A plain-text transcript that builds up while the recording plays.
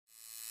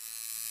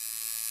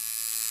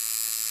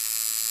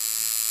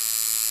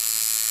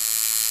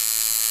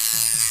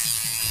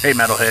Hey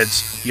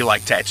metalheads, you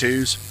like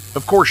tattoos?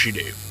 Of course you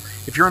do.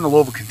 If you're in the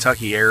Louisville,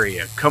 Kentucky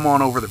area, come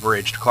on over the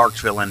bridge to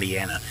Clarksville,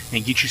 Indiana,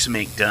 and get you some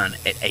ink done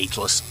at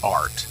Ageless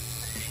Art.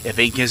 If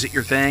ink isn't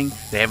your thing,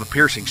 they have a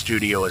piercing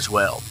studio as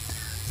well.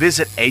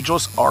 Visit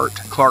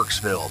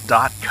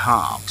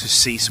agelessartclarksville.com to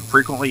see some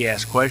frequently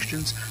asked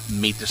questions,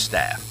 meet the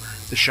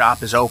staff. The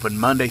shop is open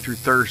Monday through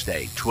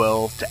Thursday,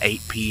 12 to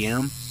 8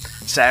 p.m.,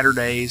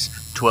 Saturdays,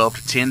 12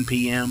 to 10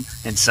 p.m.,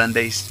 and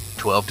Sundays,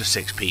 12 to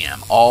 6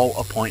 p.m., all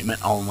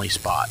appointment-only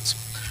spots.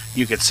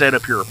 You can set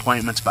up your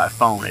appointments by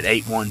phone at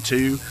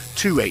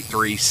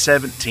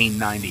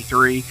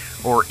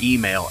 812-283-1793 or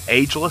email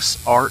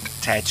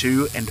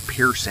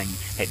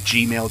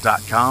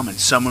agelessarttattooandpiercing@gmail.com and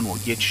someone will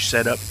get you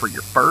set up for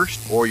your first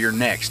or your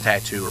next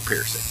tattoo or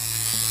piercing.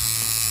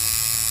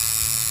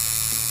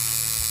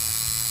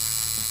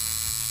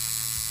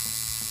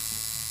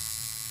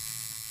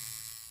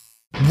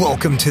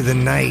 Welcome to the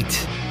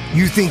night.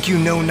 You think you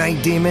know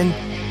Night Demon?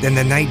 Then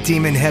the Night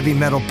Demon Heavy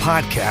Metal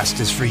Podcast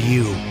is for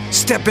you.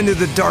 Step into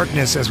the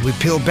darkness as we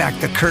peel back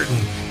the curtain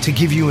to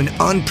give you an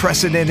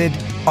unprecedented,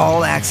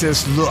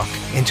 all-access look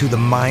into the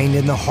mind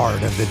and the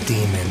heart of the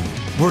demon.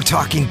 We're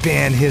talking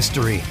band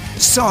history,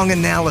 song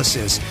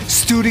analysis,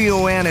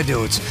 studio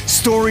anecdotes,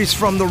 stories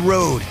from the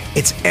road.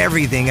 It's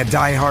everything a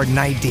diehard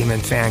Night Demon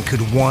fan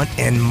could want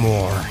and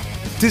more.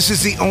 This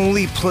is the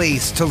only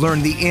place to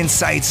learn the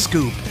inside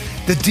scoop,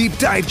 the deep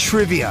dive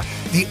trivia,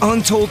 the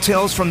untold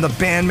tales from the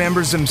band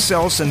members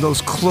themselves and those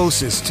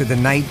closest to the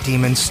Night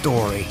Demon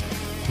story.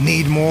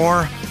 Need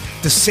more?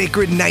 The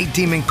Sacred Night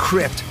Demon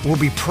Crypt will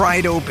be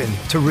pried open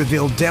to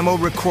reveal demo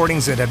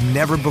recordings that have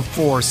never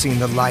before seen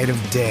the light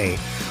of day,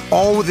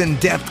 all with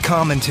in-depth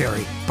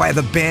commentary by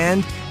the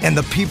band and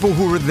the people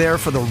who were there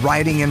for the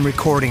writing and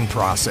recording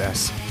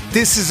process.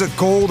 This is a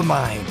gold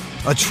mine,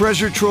 a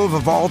treasure trove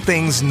of all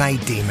things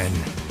Night Demon.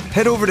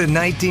 Head over to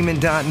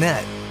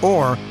nightdemon.net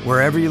or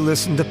wherever you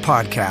listen to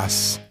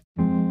podcasts.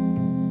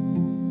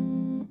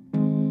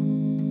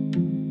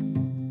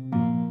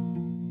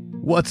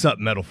 What's up,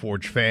 Metal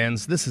Forge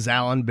fans? This is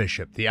Alan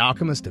Bishop, the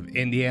alchemist of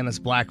Indiana's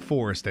Black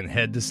Forest and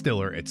head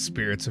distiller at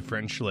Spirits of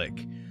French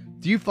Lick.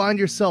 Do you find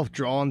yourself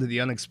drawn to the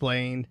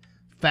unexplained,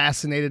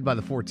 fascinated by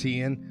the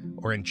Fortean,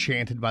 or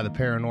enchanted by the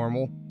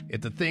paranormal?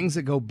 If the things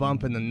that go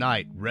bump in the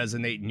night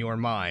resonate in your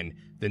mind,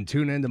 then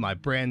tune into my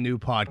brand new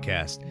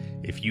podcast,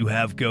 If You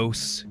Have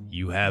Ghosts,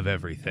 You Have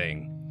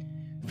Everything.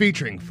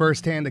 Featuring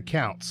first-hand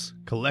accounts,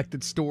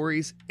 collected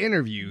stories,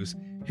 interviews,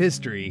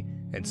 history,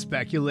 and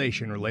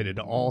speculation related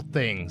to all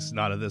things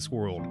not of this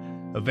world.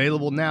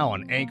 Available now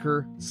on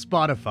Anchor,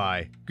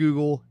 Spotify,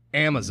 Google,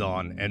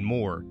 Amazon, and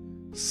more.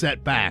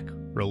 Set back,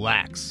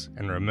 relax,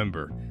 and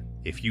remember,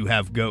 if you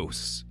have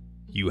ghosts,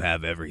 you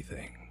have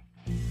everything.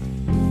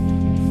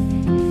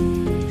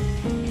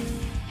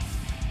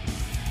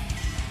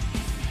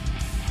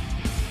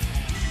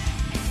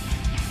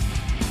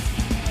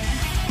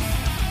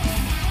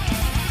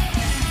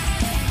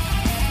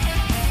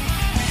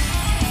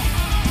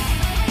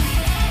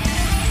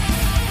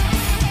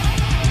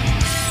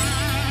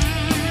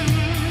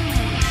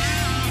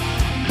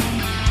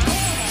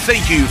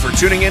 Thank you for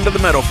tuning into the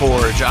Metal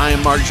Forge. I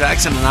am Mark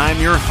Jackson and I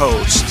am your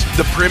host.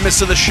 The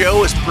premise of the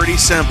show is pretty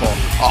simple.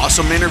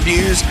 Awesome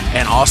interviews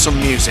and awesome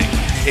music.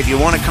 If you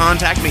want to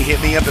contact me,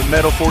 hit me up at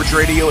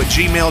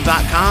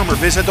metalforgeradio@gmail.com or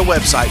visit the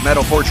website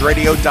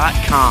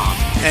metalforgeradio.com.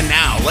 And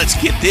now,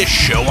 let's get this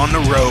show on the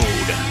road.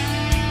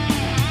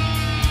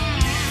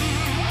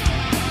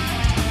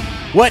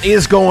 What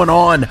is going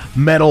on,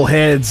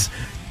 metalheads?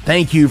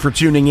 Thank you for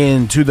tuning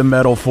in to the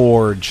Metal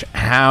Forge.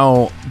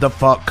 How the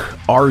fuck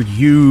are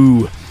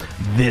you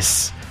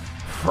this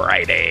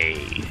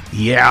Friday?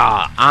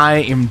 Yeah, I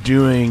am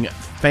doing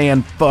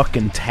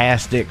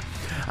fan-fucking-tastic.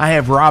 I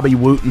have Robbie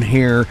Wooten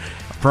here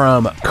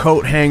from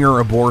Coathanger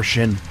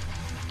Abortion,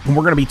 and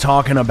we're going to be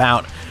talking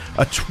about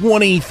a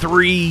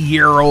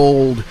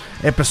 23-year-old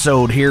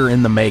episode here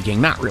in the making.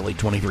 Not really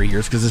 23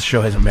 years, because this show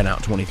hasn't been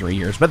out 23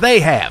 years, but they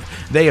have.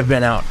 They have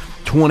been out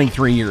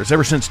 23 years,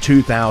 ever since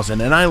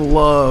 2000, and I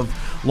love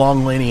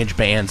long lineage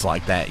bands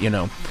like that, you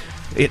know.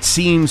 It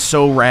seems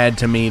so rad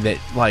to me that,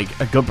 like,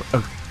 a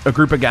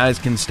group of guys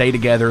can stay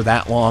together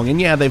that long, and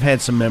yeah, they've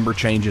had some member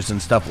changes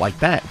and stuff like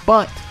that,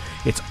 but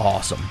it's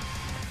awesome.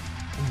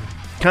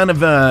 Kind of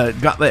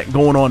got that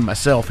going on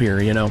myself here,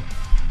 you know,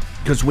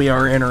 because we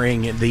are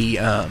entering the,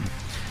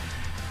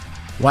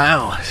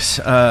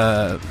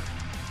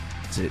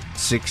 is it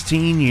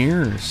 16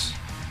 years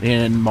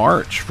in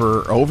March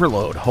for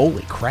Overload.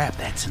 Holy crap,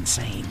 that's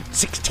insane.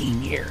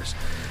 16 years.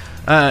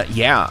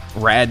 Yeah,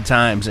 rad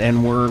times,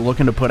 and we're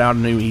looking to put out a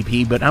new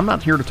EP, but I'm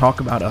not here to talk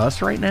about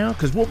us right now,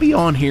 because we'll be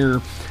on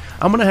here.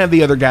 I'm going to have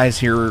the other guys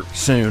here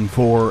soon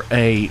for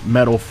a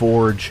Metal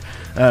Forge,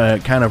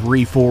 kind of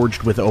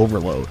reforged with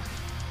Overload.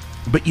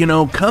 But, you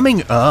know,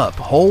 coming up,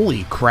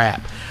 holy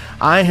crap,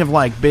 I have,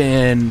 like,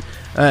 been,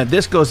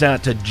 this goes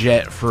out to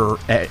Jet for,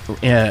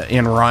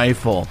 in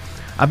Rifle.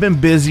 I've been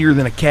busier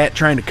than a cat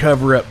trying to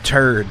cover up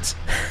turds.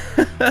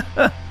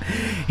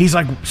 He's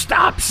like,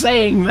 stop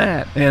saying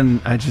that.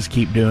 And I just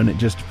keep doing it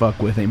just to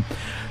fuck with him.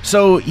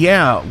 So,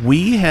 yeah,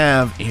 we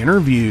have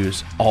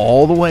interviews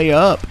all the way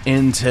up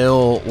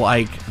until,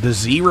 like, the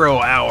 0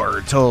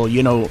 hour, till,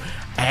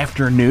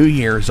 after New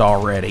Year's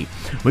already.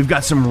 We've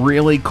got some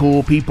really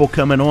cool people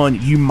coming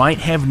on. You might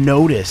have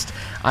noticed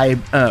I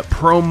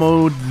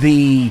promoted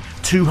the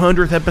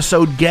 200th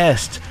episode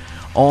guest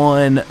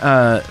on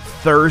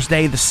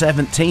Thursday the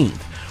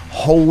 17th.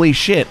 Holy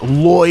shit,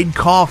 Lloyd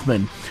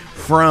Kaufman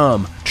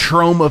from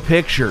Trauma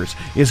Pictures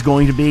is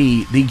going to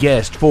be the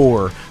guest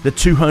for the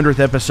 200th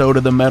episode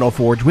of the Metal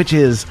Forge, which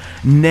is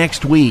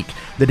next week,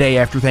 the day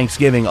after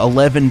Thanksgiving,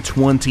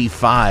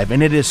 11/25.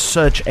 And it is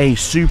such a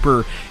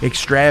super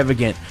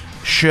extravagant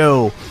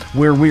show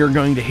where we are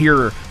going to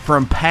hear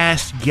from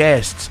past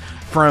guests,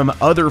 from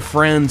other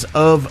friends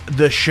of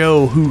the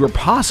show who are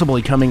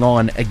possibly coming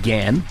on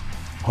again,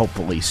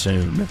 hopefully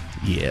soon,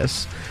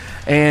 yes,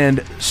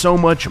 and so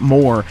much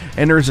more.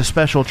 And there's a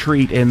special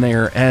treat in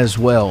there as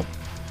well,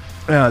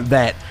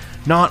 that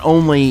not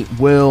only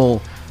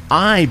will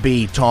I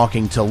be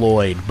talking to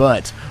Lloyd,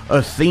 but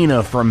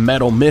Athena from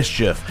Metal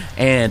Mischief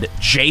and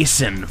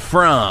Jason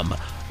from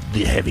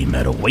the Heavy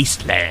Metal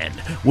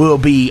Wasteland will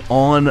be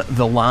on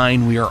the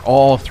line. We are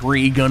all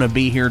three going to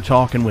be here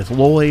talking with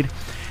Lloyd,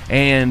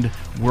 and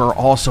we're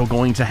also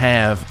going to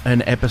have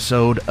an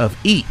episode of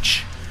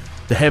each,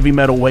 the Heavy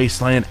Metal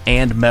Wasteland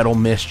and Metal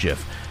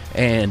Mischief.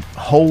 And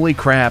holy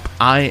crap,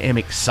 I am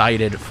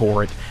excited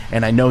for it,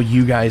 and I know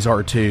you guys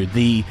are too.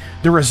 The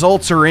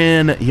results are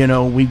in.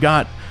 We've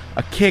got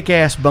a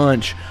kick-ass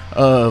bunch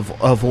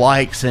of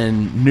likes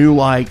and new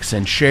likes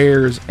and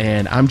shares,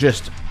 and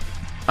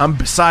I'm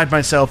beside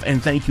myself,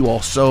 and thank you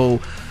all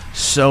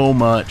so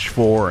much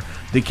for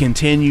the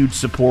continued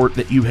support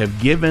that you have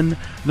given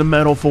the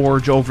Metal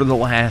Forge over the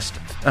last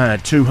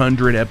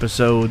 200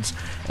 episodes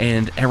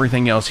and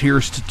everything else.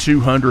 Here's to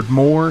 200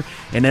 more,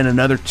 and then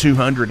another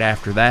 200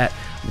 after that.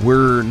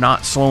 We're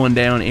not slowing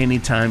down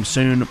anytime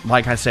soon.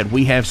 Like I said,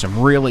 we have some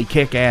really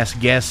kick-ass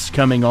guests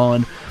coming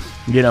on,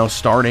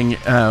 starting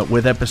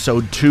with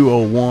episode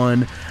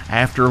 201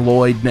 after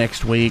Lloyd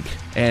next week,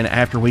 and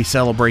after we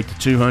celebrate the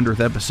 200th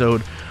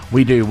episode,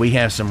 we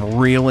have some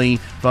really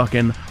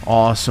fucking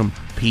awesome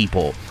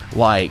people,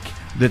 like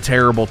the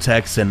Terrible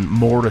Texan,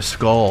 Morta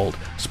Scald,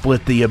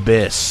 Split the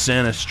Abyss,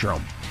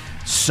 Sinistrum.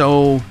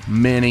 So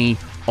many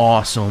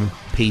awesome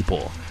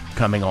people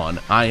coming on.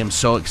 I am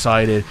so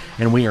excited,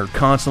 and we are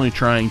constantly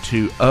trying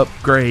to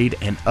upgrade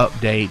and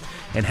update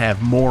and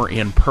have more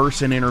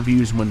in-person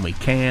interviews when we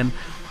can.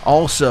 I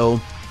also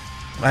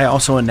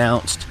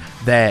announced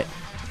that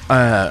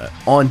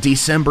on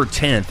December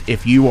 10th,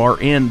 if you are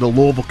in the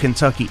Louisville,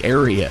 Kentucky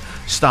area,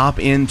 stop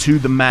into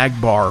the Mag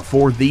Bar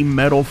for the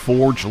Metal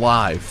Forge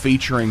Live,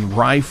 featuring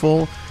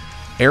Rifle,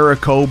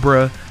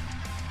 Aerocobra,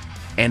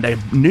 and a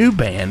new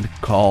band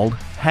called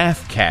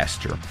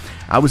Halfcaster.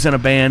 I was in a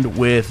band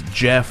with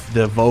Jeff,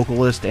 the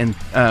vocalist, and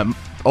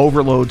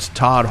Overload's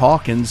Todd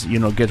Hawkins,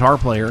 guitar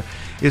player,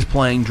 is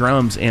playing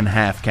drums in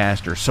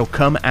Halfcaster. So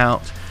come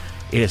out.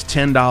 It is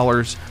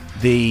 $10.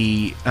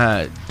 The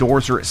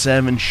doors are at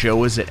 7,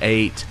 show is at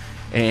 8,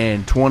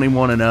 and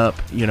 21 and up.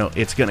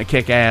 It's going to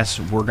kick ass.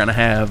 We're going to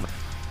have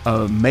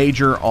a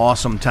major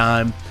awesome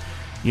time,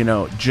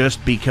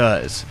 just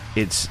because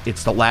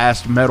it's the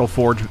last Metal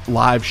Forge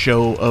live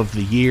show of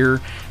the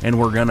year, and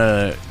we're going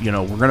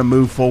to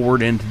move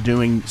forward into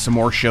doing some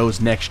more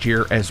shows next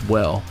year as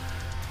well.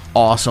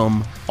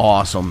 Awesome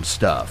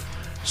stuff.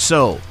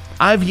 So,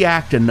 I've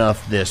yacked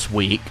enough this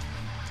week.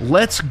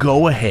 Let's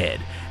go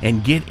ahead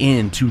and get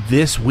into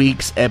this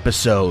week's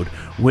episode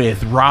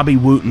with Robbie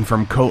Wooten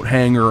from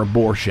Coathanger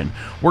Abortion.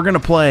 We're going to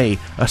play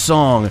a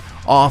song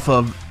off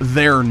of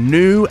their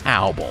new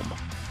album.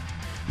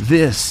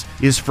 This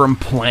is from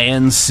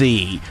Plan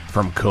C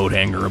from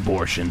Coathanger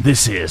Abortion.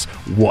 This is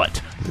What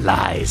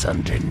Lies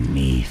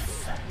Underneath.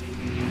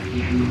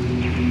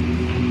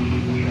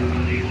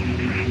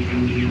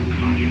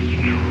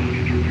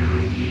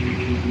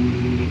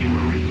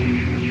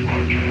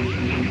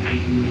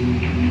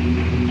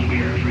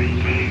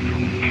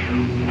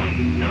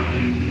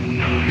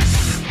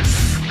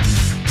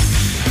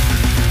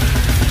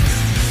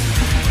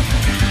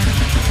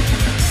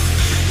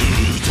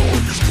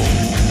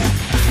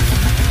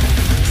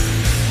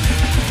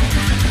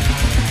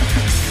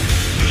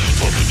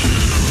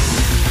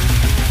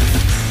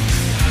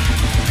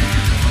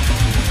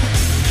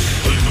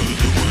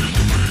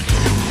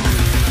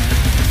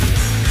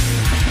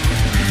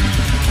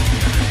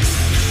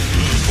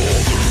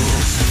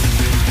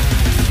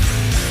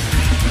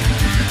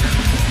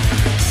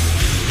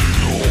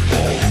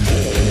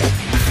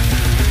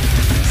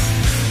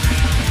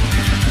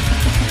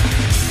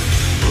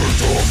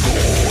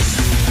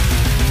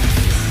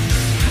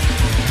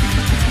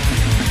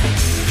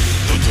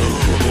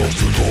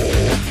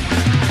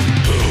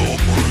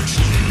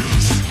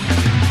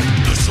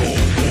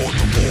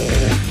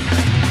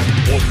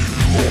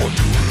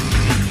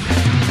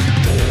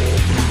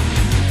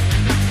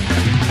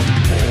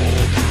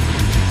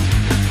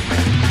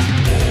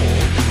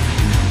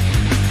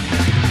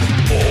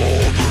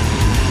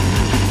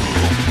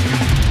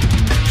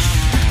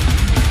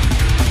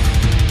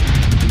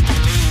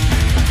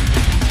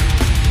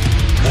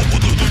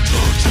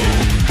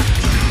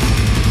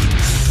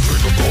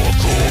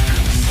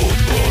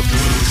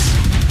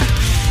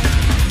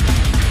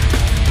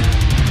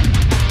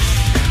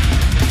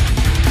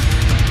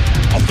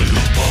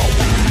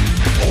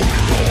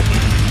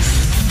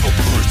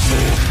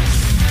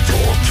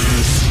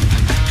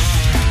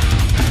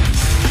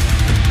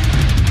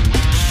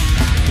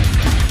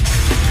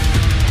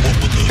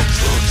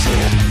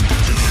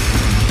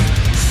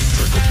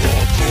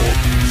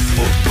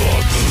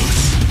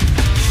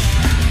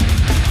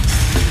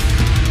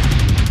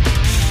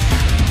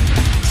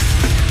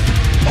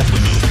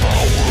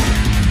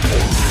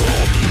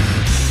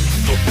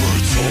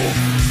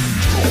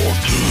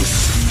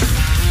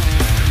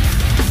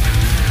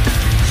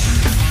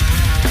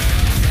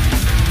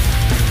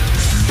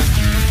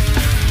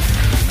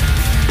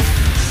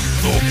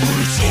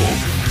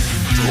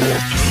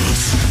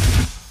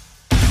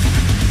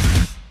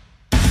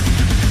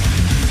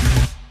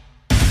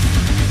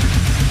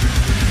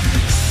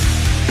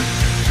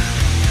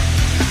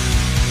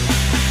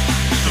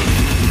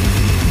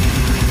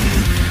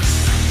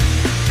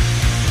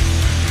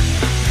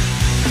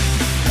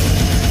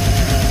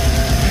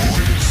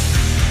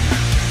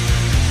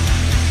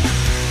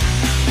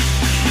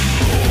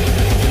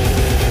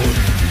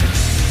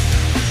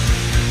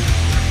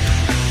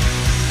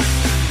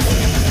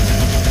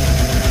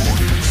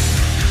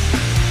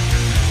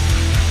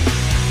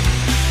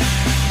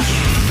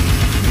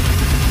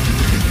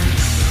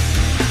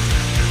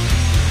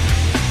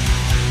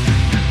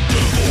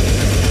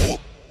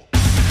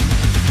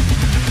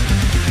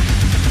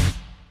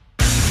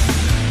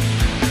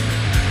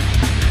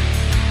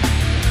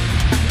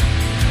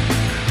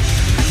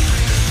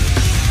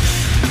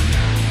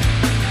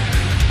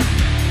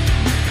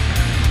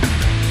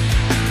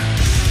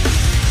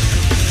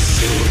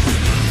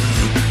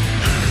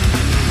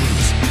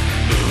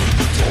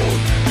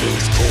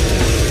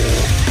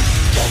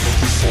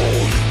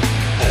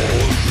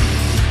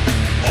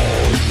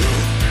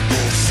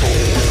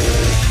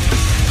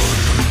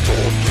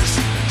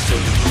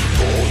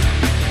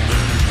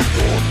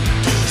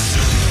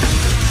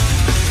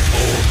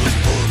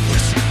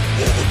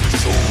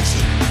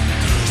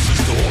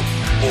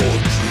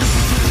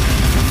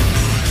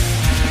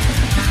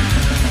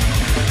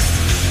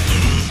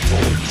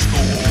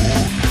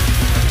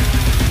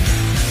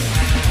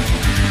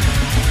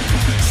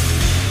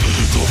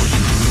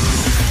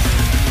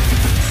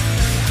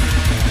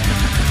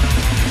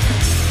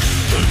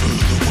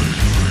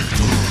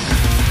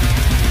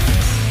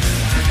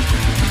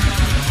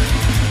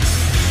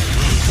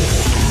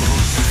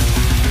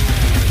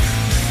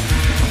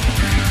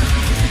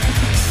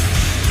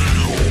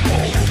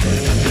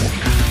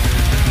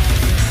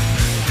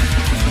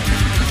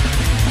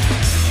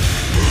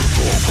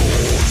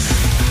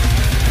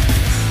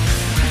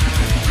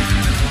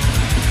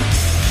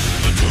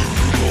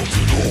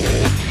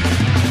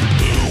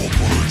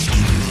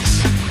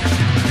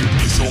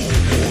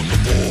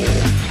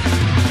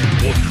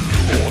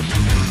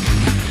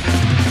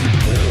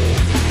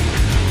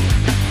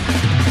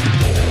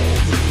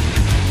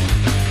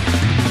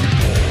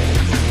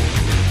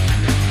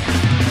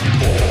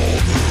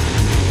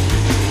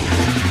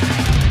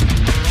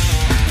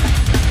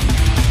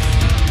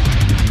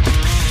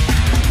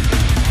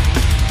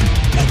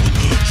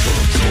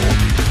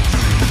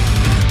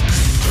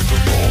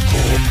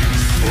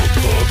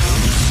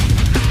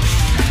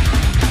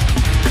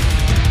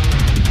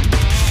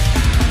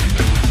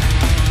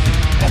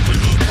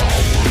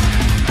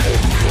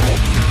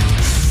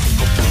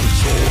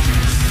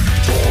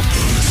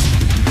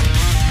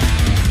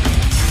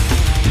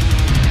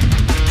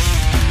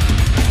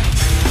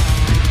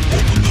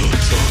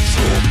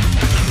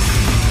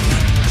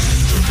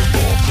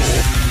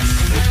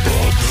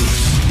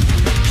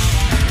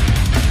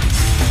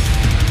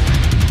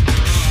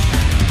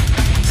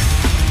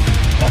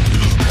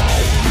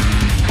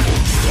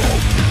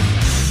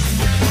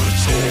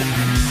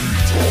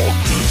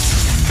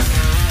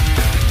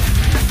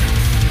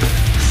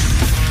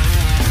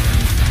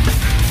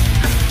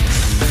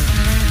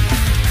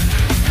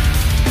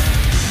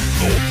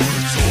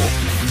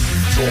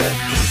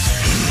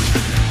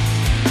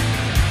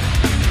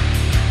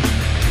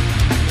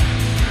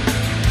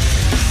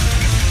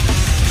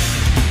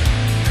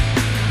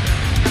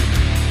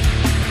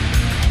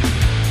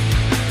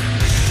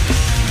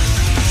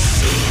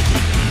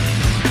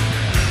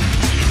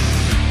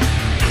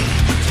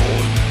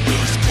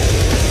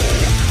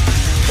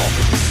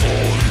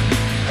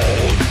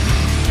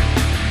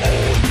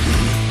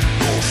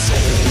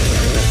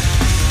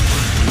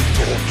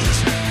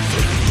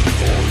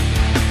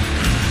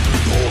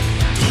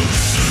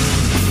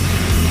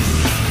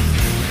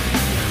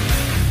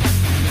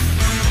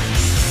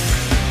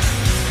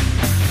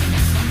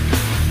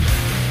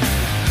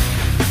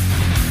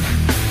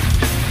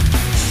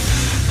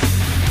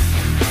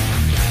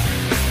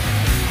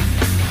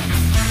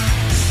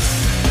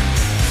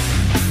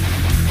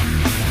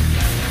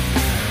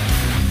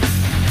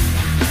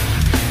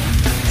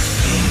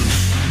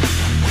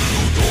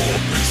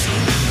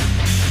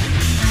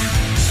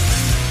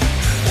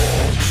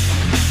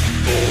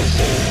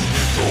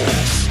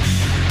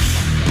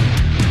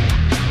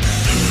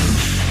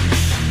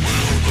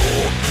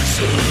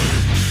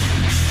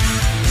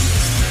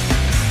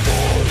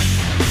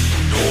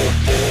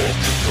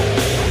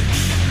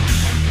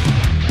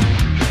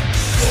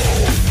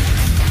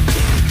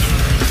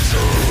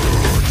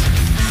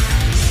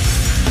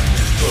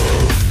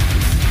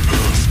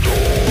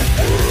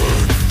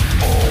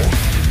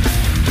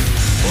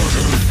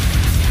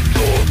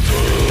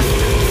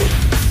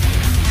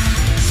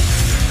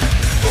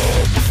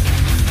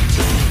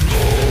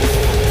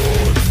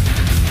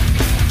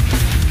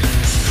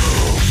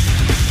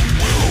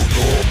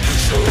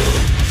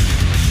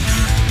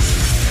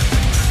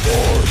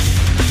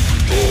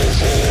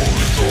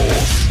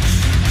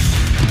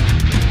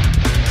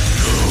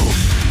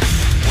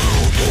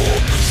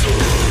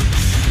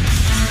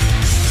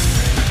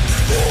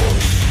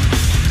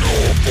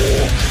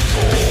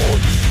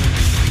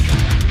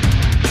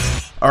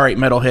 All right,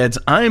 metalheads,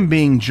 I'm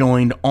being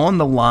joined on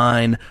the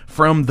line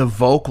from the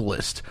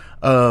vocalist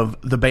of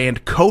the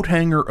band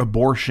Coathanger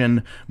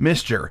Abortion,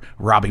 Mr.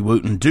 Robbie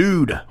Wooten.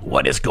 Dude,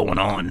 what is going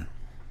on?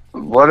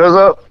 What is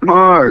up,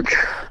 Mark?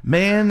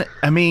 Man,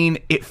 I mean,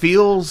 it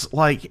feels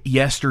like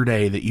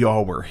yesterday that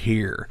y'all were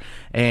here,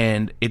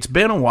 and it's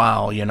been a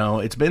while, you know.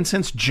 It's been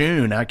since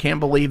June. I can't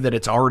believe that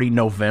it's already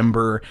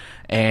November,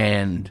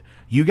 and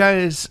you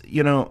guys,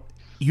 you know,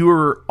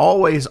 you're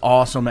always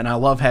awesome, and I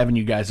love having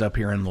you guys up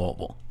here in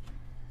Louisville.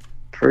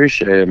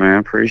 Appreciate it, man.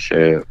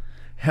 Appreciate it.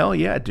 Hell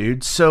yeah,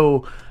 dude.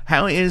 So,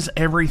 how is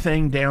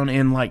everything down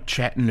in, like,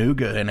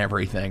 Chattanooga and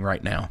everything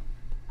right now?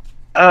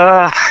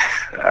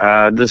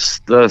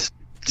 Just the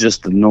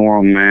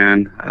norm,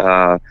 man.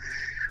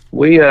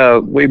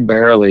 We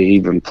barely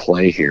even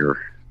play here.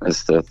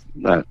 That's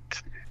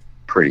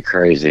pretty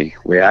crazy.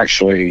 We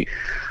actually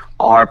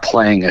are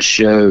playing a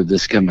show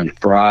this coming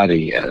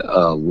Friday at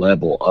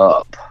Level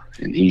Up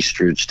in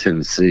Eastridge,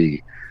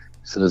 Tennessee.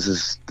 So this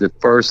is the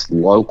first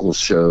local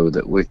show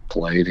that we've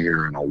played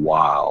here in a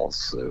while.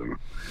 So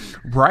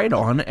right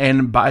on.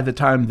 And by the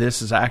time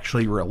this is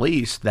actually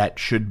released, that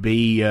should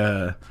be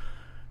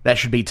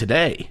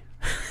today.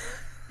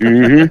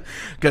 Mm-hmm.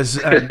 Because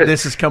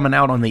this is coming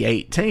out on the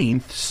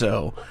 18th.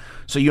 So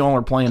you all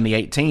are playing the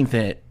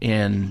 18th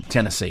in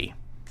Tennessee.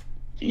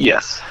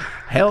 Yes.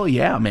 Hell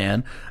yeah,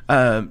 man.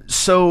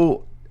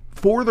 So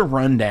for the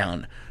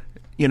rundown,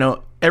 you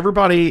know,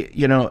 everybody,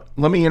 you know,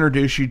 let me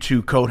introduce you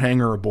to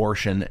Coathanger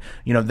Abortion.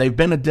 You know, they've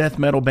been a death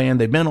metal band.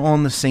 They've been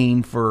on the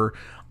scene for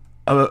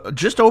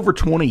just over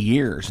 20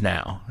 years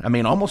now. I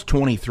mean, almost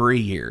 23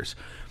 years.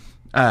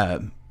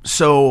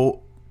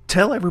 So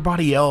tell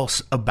everybody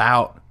else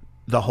about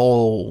the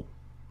whole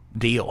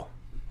deal.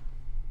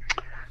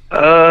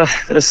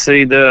 Let's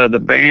see.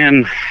 The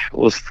band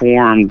was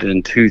formed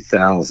in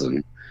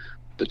 2000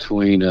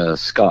 between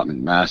Scott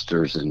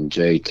McMasters and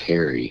Jay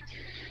Terry.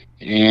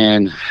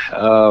 And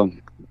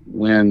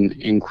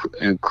when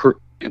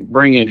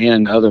bringing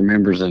in other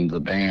members into the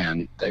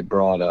band, they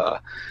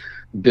brought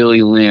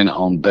Billy Lynn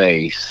on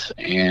bass,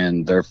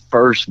 and their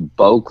first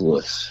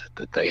vocalist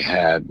that they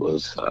had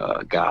was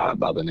a guy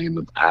by the name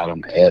of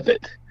Adam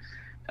Evett.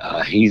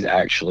 He's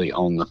actually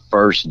on the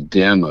first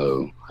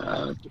demo.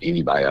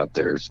 Anybody out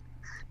there,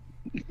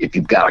 if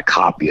you've got a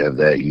copy of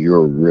that,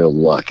 you're real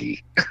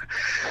lucky.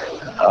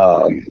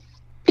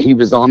 He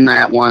was on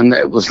that one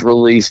that was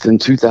released in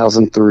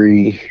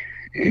 2003,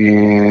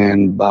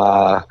 and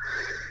by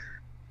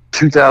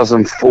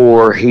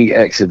 2004 he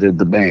exited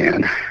the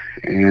band,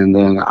 and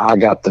then I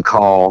got the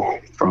call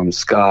from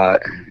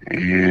Scott,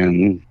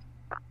 and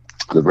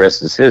the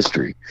rest is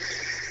history.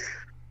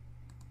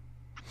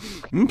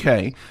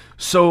 Okay,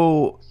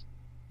 so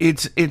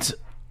it's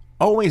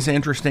always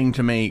interesting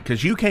to me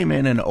because you came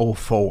in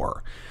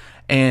 2004,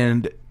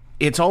 and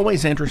it's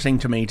always interesting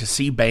to me to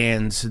see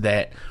bands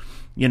that,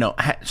 you know,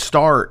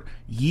 start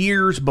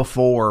years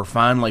before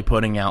finally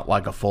putting out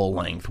like a full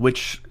length,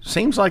 which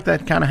seems like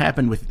that kind of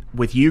happened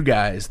with you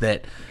guys.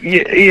 That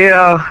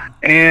yeah,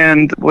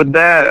 and with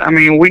that, I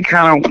mean, we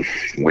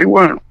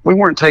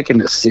weren't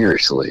taking it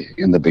seriously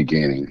in the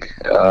beginning.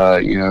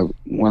 You know,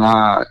 when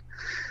I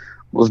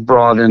was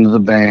brought into the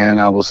band,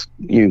 I was,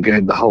 you know,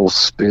 gave the whole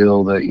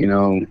spiel that,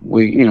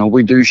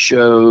 we do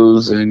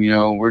shows, and, you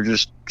know, we're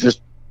just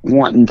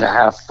wanting to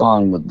have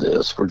fun with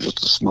this. We're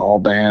just a small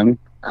band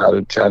out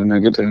of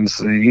Chattanooga,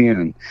 Tennessee,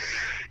 and,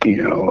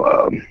 you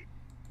know,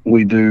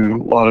 we do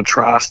a lot of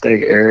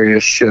tri-state area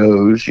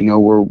shows,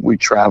 where we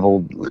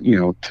traveled,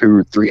 2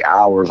 or 3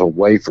 hours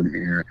away from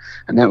here,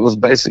 and that was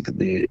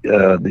basically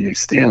the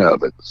extent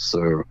of it.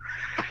 So,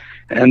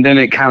 and then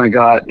it kind of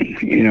got,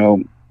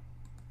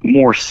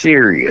 more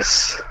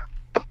serious,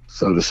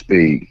 so to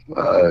speak,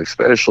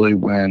 especially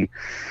when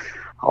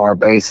our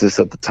bassist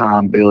at the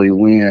time, Billy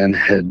Lynn,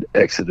 had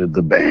exited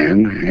the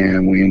band,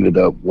 and we ended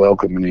up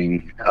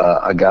welcoming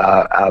a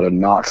guy out of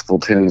Knoxville,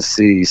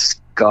 Tennessee,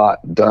 Scott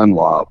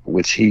Dunlop,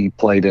 which he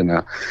played in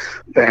a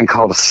band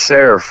called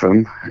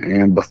Seraphim,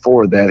 and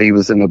before that he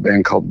was in a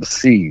band called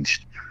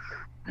Besieged.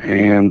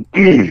 And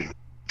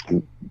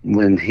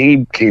when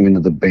he came into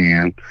the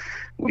band,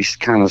 we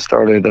kind of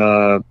started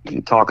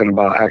talking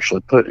about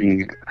actually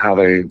putting out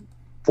a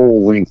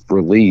full-length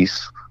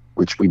release,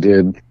 which we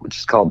did, which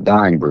is called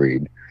Dying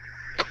Breed.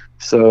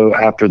 So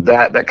after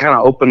that kind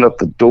of opened up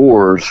the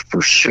doors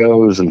for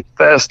shows and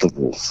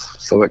festivals.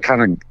 So it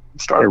kind of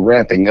started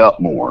ramping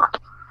up more.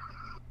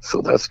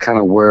 So that's kind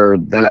of where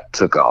that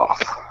took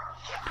off.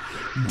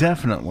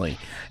 Definitely.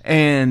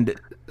 And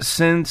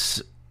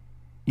since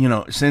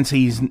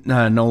he's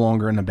no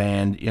longer in the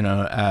band,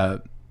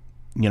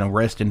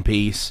 rest in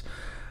peace.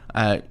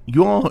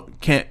 You all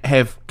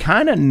have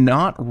kind of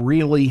not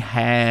really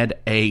had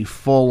a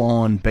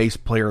full-on bass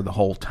player the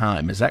whole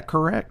time. Is that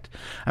correct?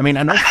 I mean,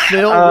 I know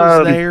Phil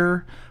was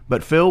there,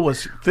 but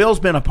Phil's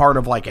been a part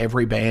of like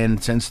every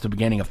band since the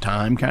beginning of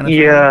time, kind of thing.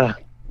 Yeah.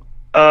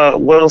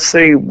 Well,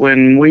 see,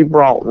 when we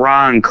brought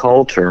Ryan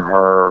Coulter,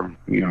 our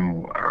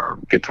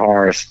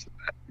guitarist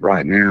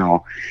right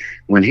now,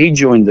 when he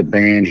joined the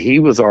band, he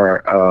was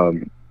our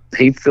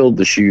he filled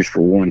the shoes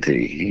for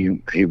Wooten.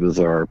 He was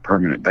our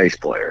permanent bass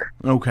player.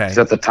 Okay.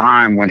 So at the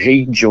time when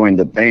he joined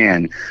the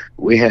band,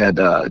 we had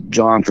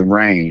Jonathan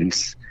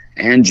Rains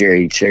and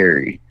Jerry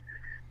Cherry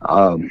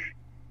on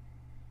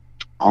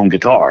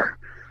guitar.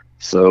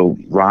 So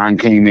Ryan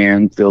came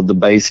in, filled the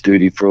bass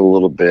duty for a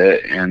little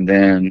bit, and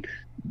then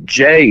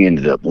Jay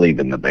ended up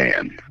leaving the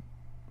band.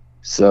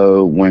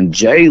 So when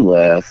Jay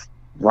left,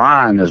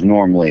 Ryan is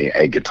normally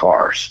a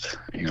guitarist.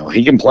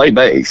 He can play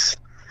bass.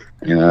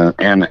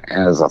 And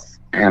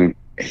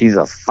he's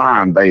a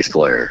fine bass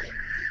player,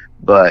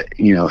 but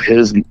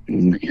his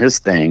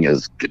thing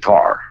is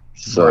guitar.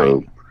 So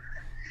right.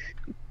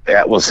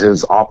 That was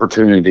his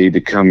opportunity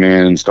to come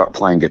in and start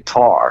playing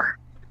guitar.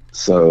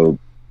 So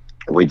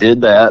we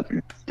did that,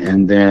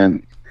 and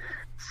then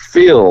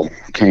Phil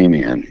came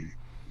in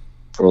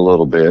for a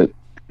little bit.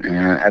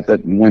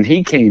 And when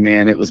he came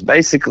in, it was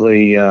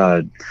basically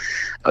a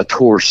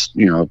tour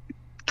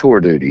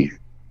duty.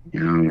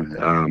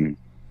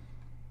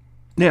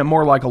 Yeah,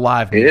 more like a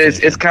live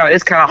musician. It's kind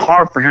of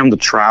hard for him to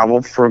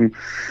travel from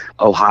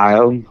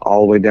Ohio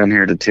all the way down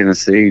here to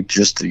Tennessee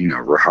just to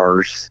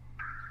rehearse.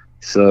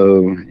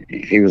 So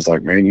he was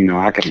like, man,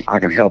 I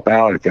can help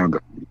out if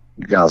you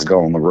guys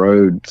go on the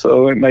road.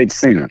 So it made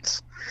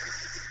sense.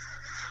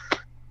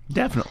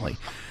 Definitely.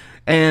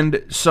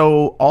 And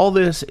so all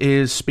this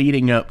is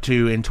speeding up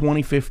to, in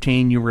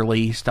 2015 you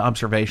released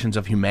Observations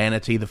of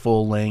Humanity, the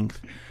full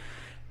length,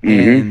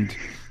 and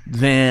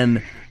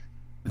then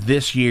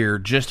this year,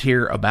 just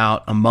here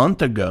about a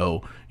month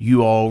ago,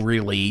 you all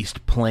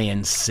released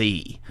Plan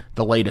C,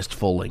 the latest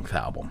full-length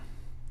album.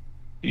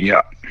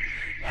 Yeah.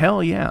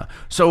 Hell yeah.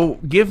 So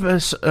give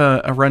us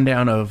a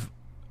rundown of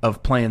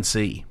Plan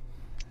C.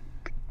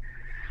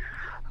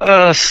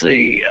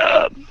 See,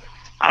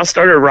 I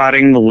started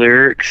writing the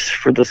lyrics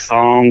for the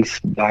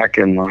songs back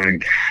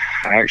in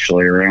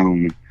actually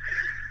around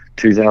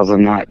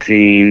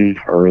 2019,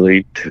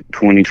 early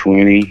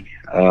 2020.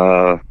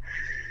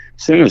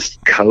 As soon as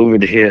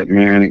COVID hit,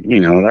 man,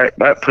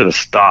 that put a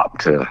stop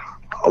to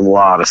a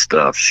lot of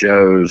stuff.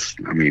 Shows,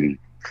 I mean,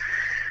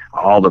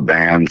 all the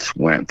bands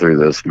went through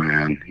this,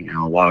 man.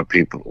 A lot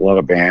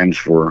of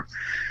bands were,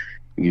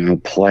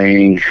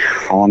 playing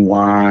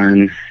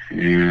online,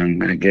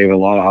 and it gave a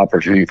lot of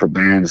opportunity for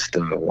bands to,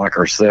 like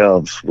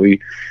ourselves.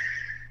 We,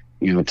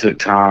 took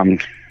time,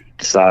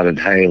 decided,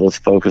 hey, let's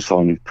focus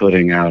on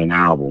putting out an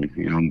album.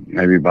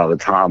 Maybe by the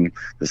time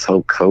this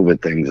whole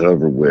COVID thing's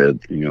over with,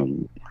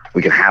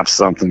 we can have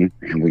something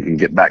and we can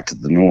get back to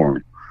the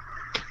norm.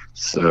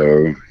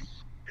 So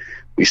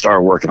we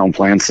started working on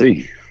Plan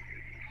C.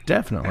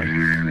 Definitely.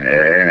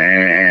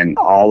 And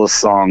all the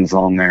songs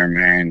on there,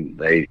 man,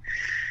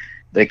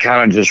 they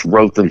kind of just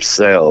wrote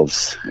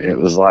themselves. It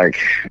was like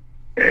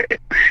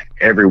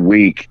every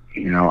week,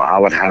 I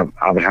would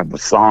have a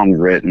song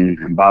written,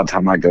 and by the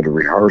time I go to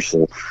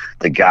rehearsal,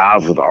 the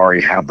guys would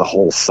already have the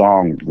whole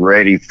song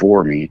ready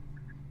for me.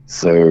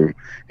 So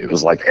it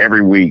was like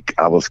every week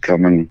I was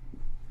coming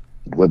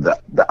with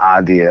the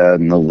idea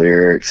and the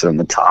lyrics and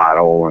the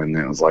title, and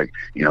it was like,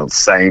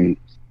 same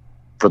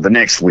for the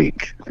next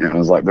week. And it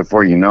was like,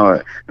 before you know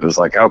it, it was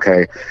like,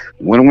 okay,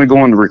 when are we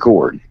going to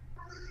record?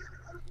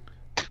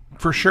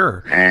 For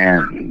sure.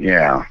 And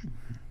yeah.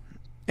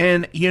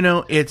 And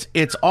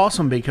it's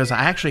awesome because I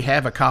actually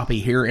have a copy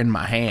here in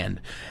my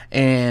hand,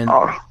 and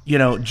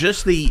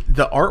just the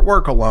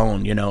artwork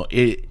alone,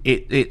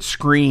 it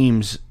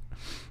screams,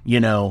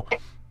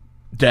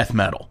 death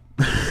metal.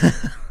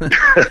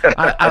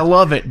 I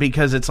love it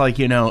because it's like,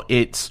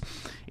 it's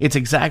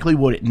exactly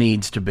what it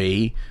needs to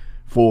be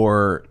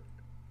for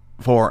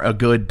a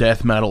good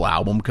death metal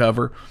album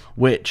cover,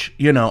 which,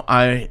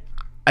 I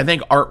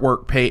think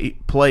artwork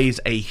plays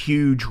a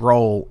huge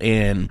role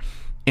in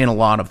a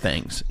lot of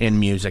things in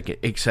music,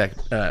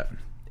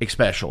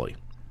 especially.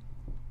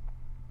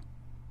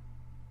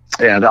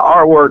 Yeah, the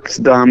artwork's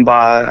done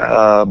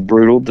by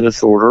Brutal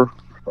Disorder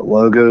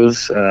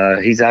Logos.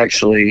 He's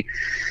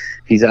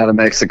out of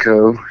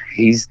Mexico.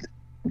 He's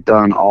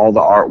done all the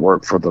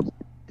artwork for the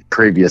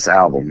previous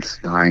albums,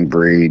 Dying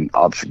Breed,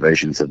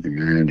 Observations of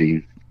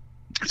Humanity.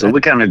 So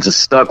we kind of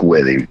just stuck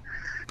with him.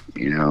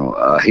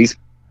 He's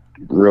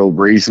real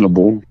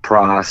reasonable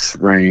price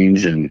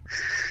range, and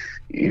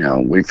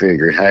we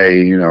figured,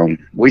 hey,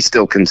 we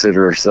still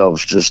consider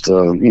ourselves just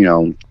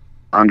a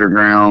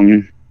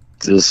underground,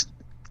 just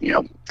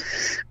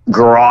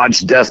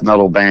garage death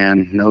metal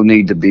band. No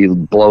need to be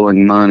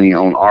blowing money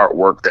on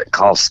artwork that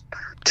costs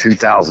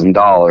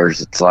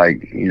 $2,000. It's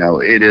like,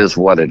 it is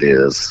what it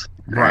is.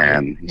 Right.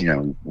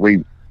 And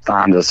we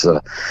find us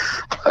a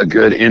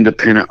good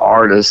independent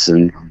artist,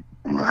 and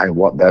hey,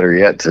 what better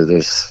yet to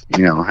this,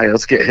 hey,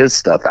 let's get his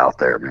stuff out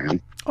there, man.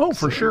 Oh,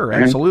 for sure.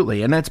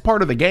 Absolutely. And that's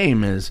part of the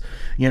game is,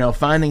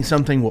 finding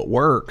something what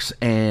works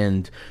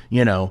and,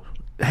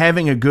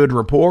 having a good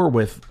rapport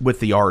with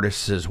the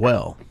artists as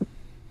well.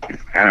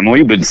 And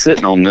we've been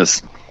sitting on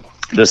this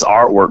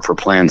artwork for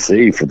Plan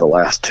C for the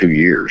last 2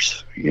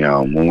 years.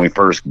 When we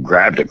first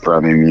grabbed it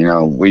from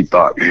him, we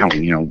thought,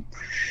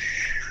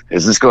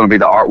 is this going to be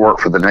the artwork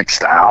for the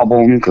next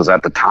album? Because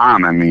at the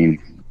time,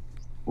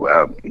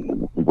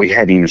 we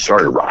hadn't even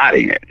started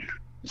writing it.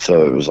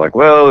 So it was like,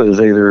 well, it was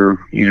either,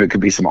 it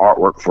could be some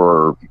artwork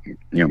for,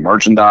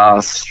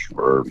 merchandise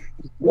or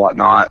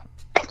whatnot.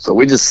 So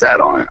we just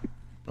sat on it.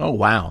 Oh,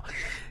 wow.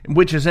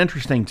 Which is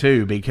interesting,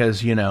 too,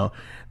 because, you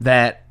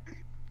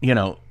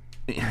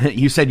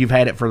said you've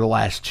had it for the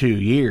last 2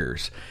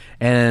 years.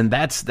 And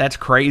that's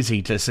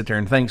crazy to sit there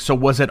and think. So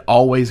was it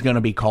always going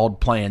to be called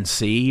Plan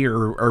C,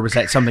 or was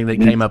that something that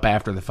came up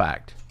after the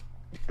fact?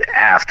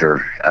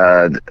 After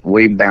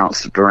we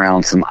bounced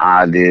around some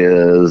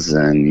ideas,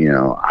 and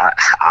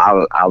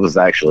I was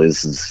actually,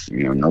 this is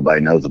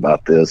nobody knows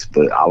about this,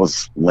 but I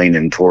was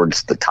leaning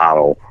towards the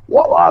title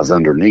 "What Lies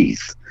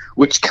Underneath,"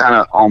 which kind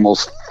of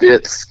almost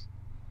fits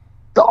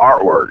the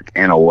artwork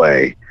in a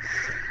way,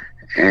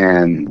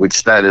 and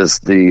which that is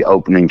the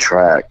opening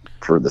track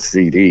for the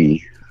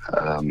CD.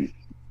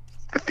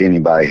 If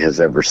anybody has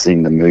ever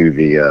seen the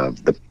movie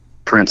The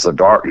Prince of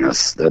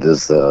Darkness, that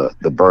is the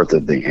birth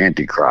of the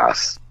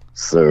Antichrist.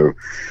 So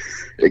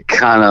it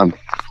kind of,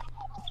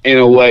 in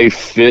a way,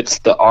 fits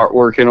the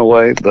artwork in a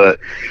way, but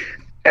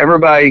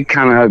everybody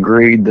kind of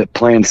agreed that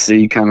Plan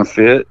C kind of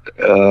fit,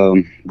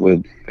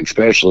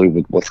 especially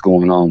with what's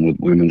going on with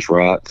women's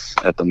rights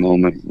at the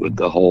moment, with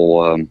the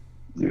whole,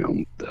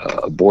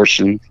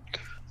 abortion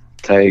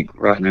take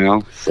right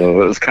now.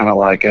 So it was kind of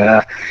like,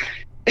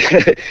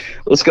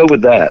 let's go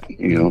with that,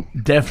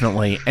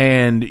 Definitely.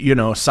 And,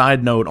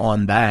 side note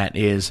on that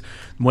is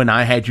when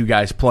I had you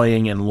guys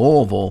playing in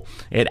Louisville,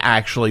 it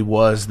actually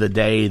was the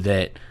day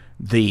that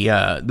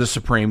the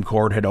Supreme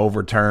Court had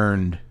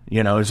overturned,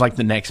 it was like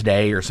the next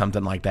day or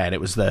something like that. It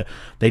was they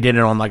did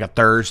it on like a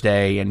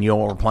Thursday, and you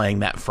all were playing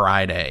that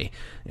Friday,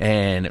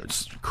 and it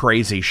was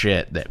crazy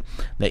shit that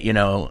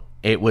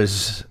it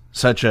was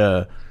such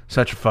a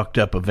fucked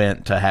up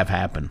event to have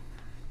happen.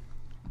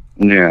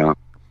 Yeah.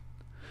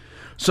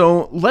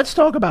 So let's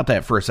talk about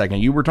that for a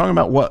second. You were talking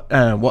about what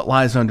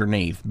lies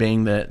underneath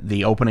being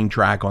the opening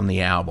track on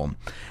the album,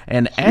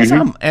 and as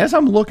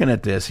I'm looking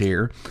at this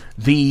here,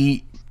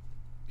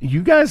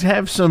 you guys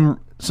have some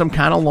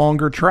kind of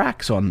longer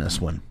tracks on this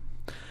one,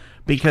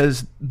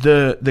 because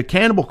the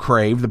Cannibal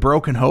Crave, the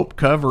Broken Hope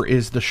cover,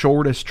 is the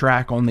shortest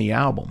track on the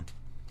album.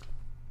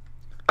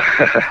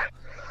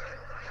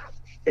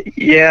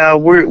 Yeah,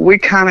 we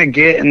kind of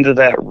get into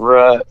that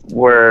rut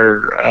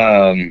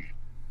where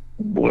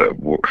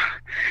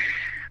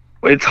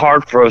it's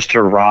hard for us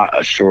to write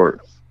a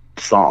short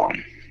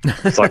song.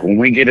 It's like when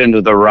we get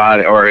into the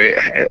writing, or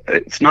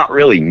it's not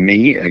really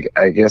me.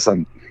 I guess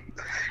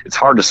it's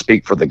hard to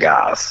speak for the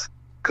guys,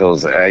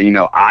 because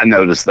I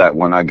notice that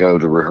when I go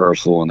to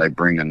rehearsal and they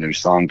bring a new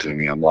song to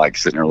me, I'm like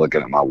sitting there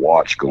looking at my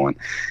watch going,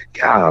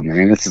 God,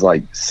 man, this is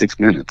like 6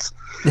 minutes.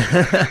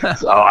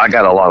 So I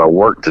got a lot of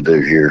work to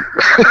do here.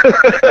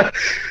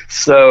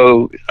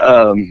 So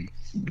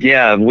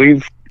yeah,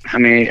 you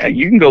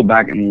can go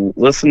back and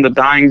listen to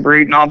Dying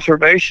Breed and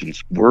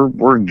Observations.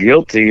 We're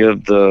guilty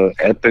of the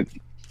epic,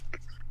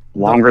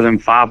 longer than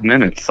 5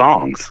 minute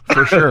songs.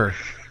 For sure.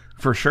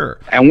 For sure.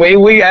 And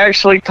we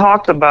actually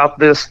talked about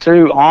this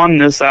too on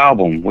this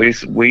album.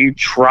 We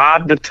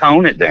tried to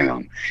tone it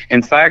down.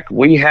 In fact,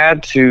 we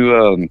had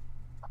to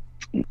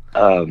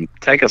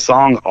take a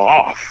song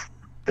off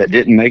that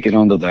didn't make it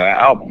onto the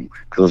album,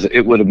 because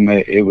it would have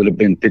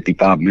been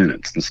 55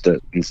 minutes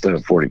instead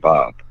of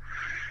 45.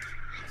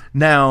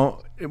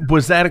 Now,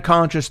 was that a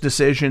conscious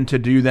decision to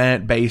do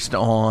that based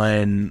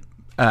on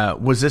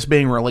was this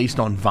being released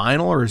on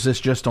vinyl, or is this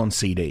just on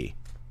CD?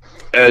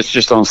 It's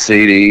just on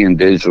CD and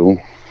digital.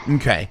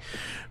 Okay.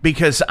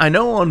 Because I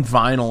know on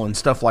vinyl and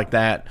stuff like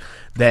that,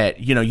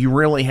 you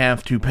really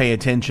have to pay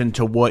attention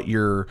to what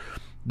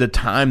the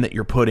time that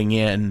you're putting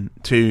in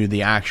to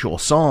the actual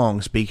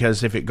songs,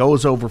 because if it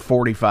goes over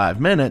 45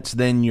 minutes,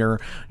 then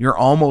you're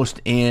almost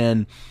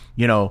in,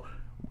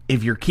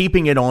 if you're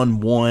keeping it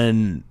on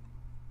one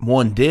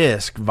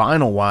disc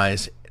vinyl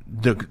wise,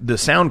 the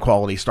sound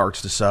quality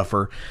starts to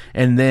suffer,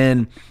 and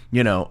then,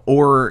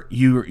 or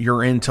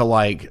you're into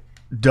like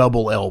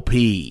double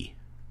LP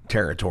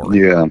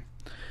territory. Yeah.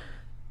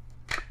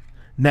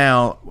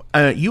 Now,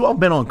 you all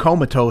been on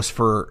Comatose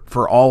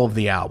for all of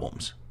the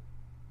albums.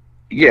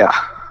 Yeah.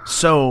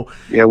 So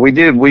yeah, we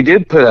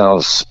did put out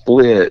a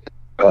split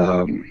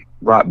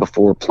right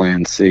before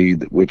Plan C,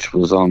 which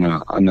was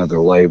on another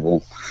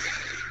label.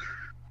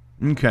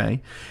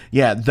 Okay.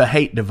 Yeah, The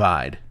Hate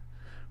Divide,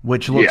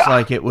 which looks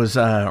like it was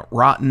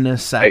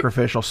Rottenness,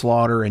 Sacrificial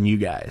Slaughter, and you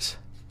guys.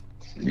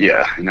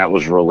 Yeah, and that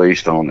was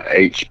released on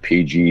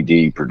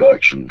HPGD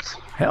Productions.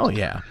 Hell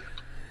yeah.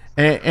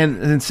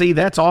 And see,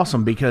 that's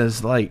awesome,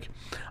 because like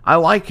I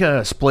like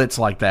splits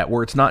like that,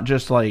 where it's not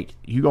just like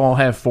you all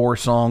have 4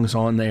 songs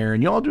on there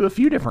and you all do a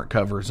few different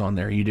covers on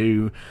there. You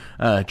do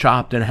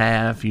Chopped in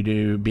Half, you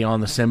do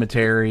Beyond the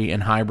Cemetery,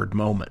 and Hybrid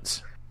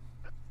Moments.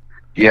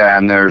 Yeah,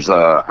 and there's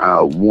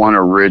one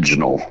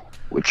original,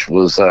 which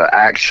was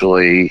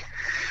actually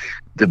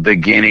the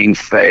beginning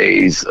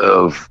phase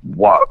of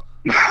what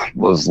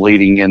was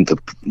leading into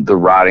the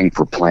writing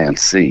for Plan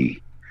C.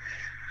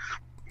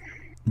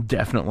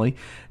 Definitely.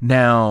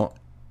 Now,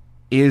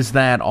 is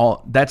that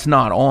all? That's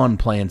not on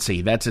Plan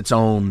C. That's its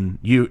own.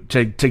 You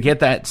to get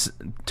that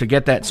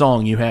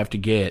song, you have to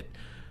get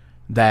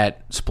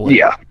that split.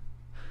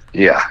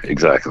 Yeah,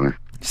 exactly.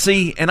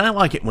 See, and I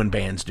like it when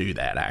bands do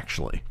that.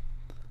 Actually,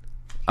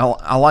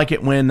 I like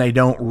it when they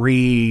don't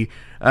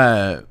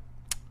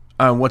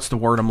what's the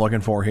word I'm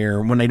looking for here?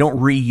 When they don't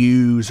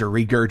reuse or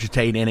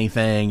regurgitate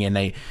anything,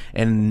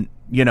 and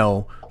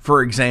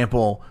for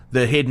example,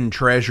 the Hidden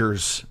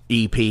Treasures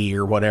EP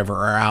or whatever,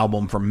 or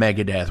album from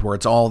Megadeth, where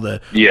it's all the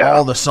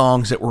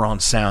songs that were on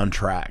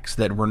soundtracks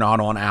that were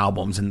not on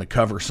albums, and the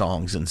cover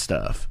songs and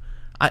stuff.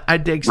 I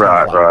dig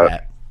stuff like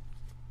that.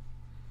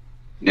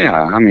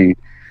 Yeah, I mean,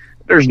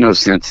 there's no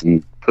sense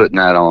in putting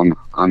that on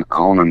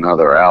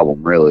another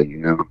album,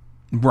 really,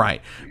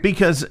 Right.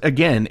 Because,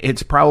 again,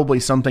 it's probably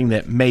something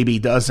that maybe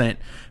doesn't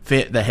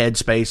fit the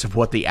headspace of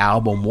what the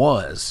album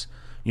was.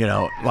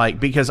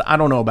 Because I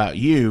don't know about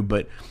you,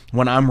 but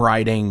when I'm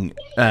writing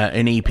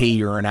an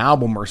EP or an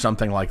album or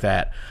something like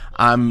that,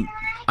 I'm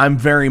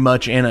very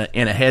much in a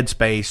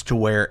headspace to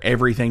where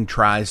everything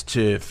tries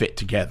to fit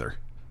together.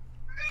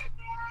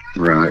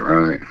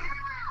 Right.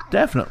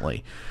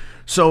 Definitely.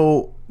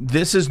 So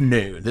this is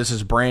new. This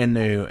is brand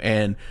new.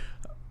 And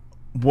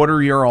what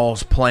are your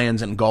all's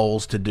plans and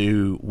goals to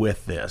do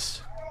with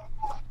this?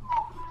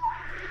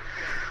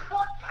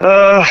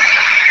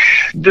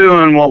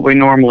 Doing what we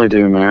normally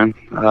do,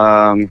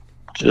 man.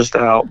 Just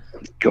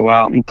go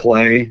out and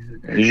play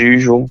as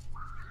usual.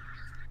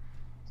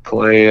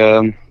 Play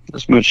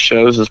as much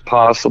shows as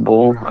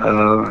possible,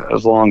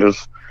 as long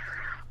as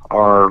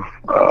our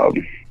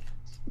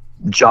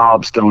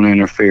jobs don't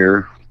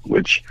interfere,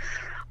 which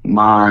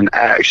mine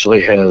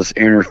actually has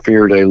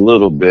interfered a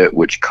little bit,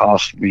 which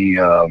cost me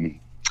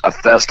a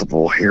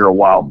festival here a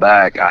while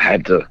back. I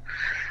had to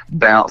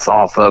bounce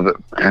off of it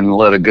and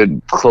let a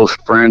good close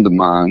friend of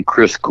mine,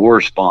 Chris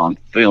Gorspon,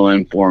 fill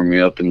in for me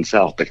up in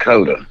South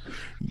Dakota.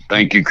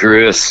 Thank you,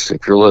 Chris,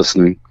 if you're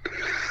listening.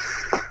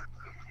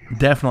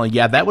 Definitely.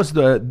 Yeah, that was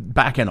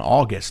back in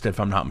August, if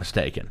I'm not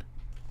mistaken.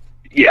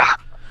 Yeah.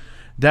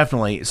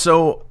 Definitely.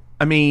 So,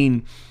 I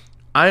mean,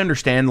 I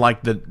understand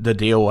like the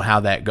deal,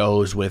 how that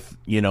goes with,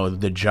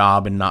 the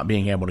job and not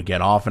being able to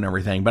get off and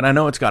everything, but I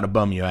know it's got to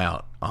bum you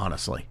out,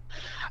 honestly.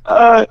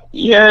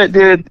 Yeah, it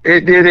did.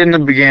 It did in the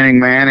beginning,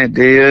 man. It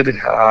did.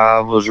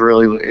 Was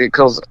really,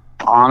 because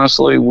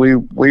honestly, we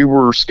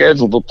were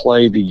scheduled to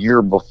play the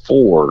year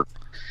before,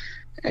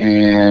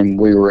 and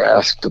we were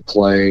asked to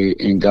play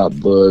and got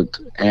booked.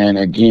 And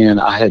again,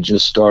 I had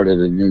just started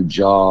a new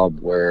job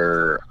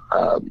where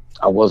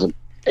I wasn't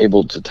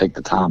able to take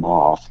the time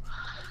off.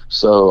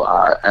 So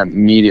I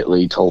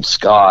immediately told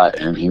Scott,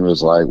 and he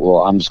was like, "Well,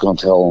 I'm just going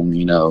to tell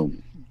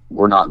him,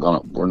 we're not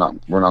going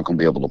to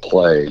be able to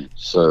play."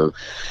 So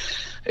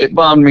it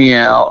bummed me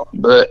out,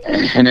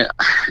 and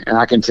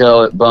I can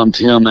tell it bummed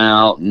him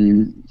out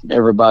and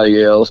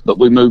everybody else. But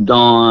we moved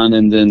on,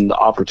 and then the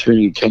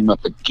opportunity came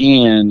up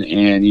again,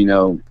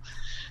 and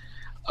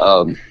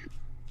I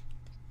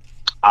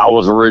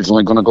was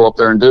originally going to go up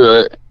there and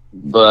do it,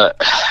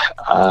 but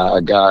I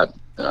got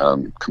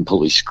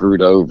completely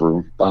screwed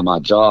over by my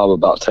job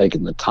about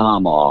taking the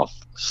time off.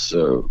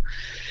 So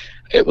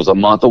it was a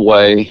month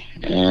away,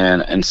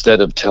 and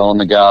instead of telling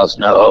the guys,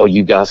 "No,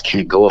 you guys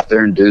can't go up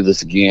there and do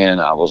this again,"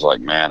 I was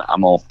like, "Man,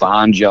 I'm gonna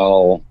find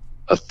y'all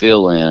a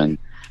fill-in,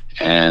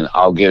 and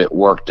I'll get it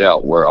worked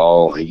out where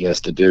all he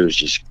has to do is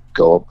just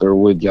go up there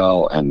with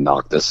y'all and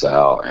knock this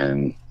out."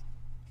 And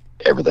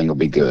everything will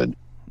be good.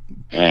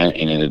 And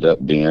it ended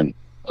up being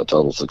a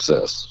total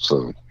success.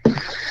 So,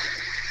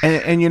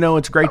 and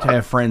it's great to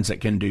have friends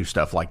that can do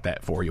stuff like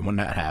that for you when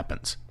that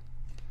happens.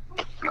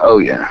 oh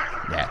yeah.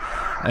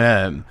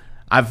 Yeah.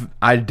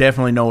 I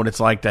definitely know what it's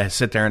like to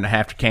sit there and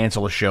have to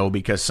cancel a show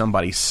because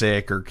somebody's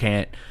sick or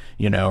can't,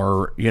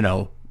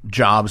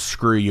 jobs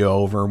screw you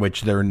over,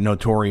 which they're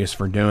notorious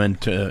for doing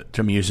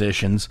to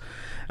musicians.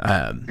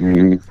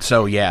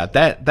 So yeah,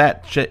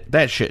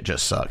 that shit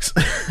just sucks.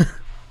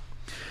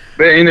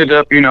 But it ended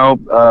up,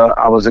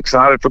 I was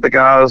excited for the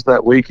guys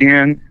that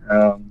weekend.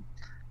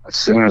 As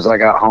soon as I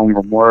got home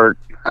from work,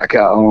 I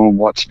got home,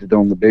 watched it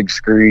on the big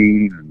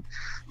screen, and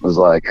was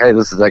like, hey,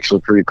 this is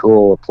actually pretty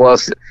cool.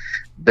 Plus,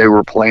 they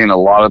were playing a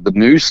lot of the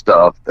new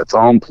stuff that's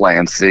on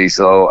Plan C,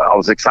 so I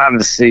was excited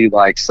to see,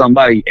 like,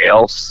 somebody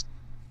else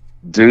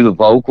do the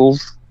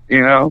vocals,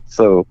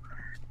 So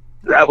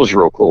that was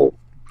real cool.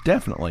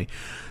 Definitely.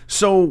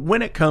 So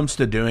when it comes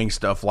to doing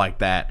stuff like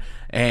that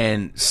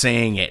and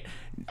saying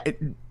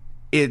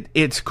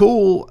it's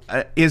cool.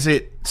 Is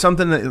it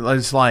something that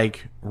is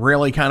like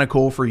really kind of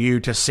cool for you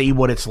to see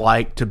what it's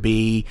like to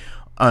be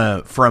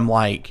from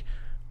like,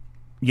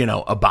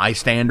 a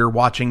bystander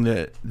watching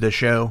the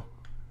show?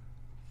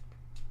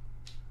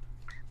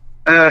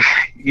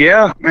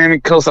 Yeah, man,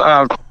 because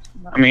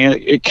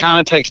it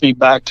kind of takes me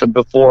back to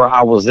before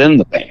I was in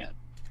the band.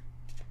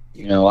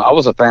 I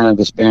was a fan of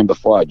this band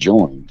before I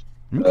joined.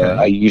 Okay.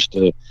 I used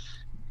to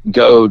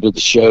go to the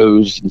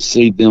shows and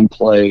see them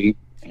play,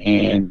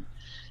 and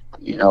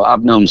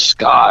I've known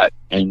Scott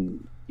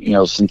and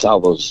since I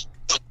was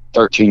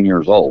 13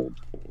 years old.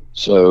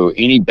 So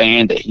any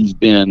band that he's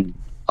been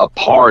a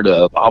part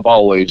of, I've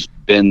always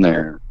been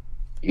there,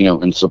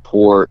 in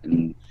support.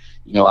 And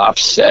I've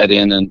sat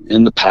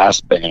in the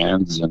past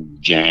bands and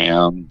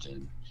jammed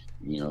and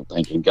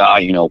thinking,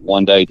 God,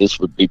 one day this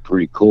would be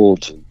pretty cool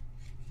to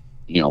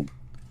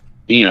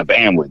be in a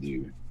band with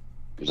you,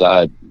 because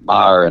I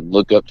admire and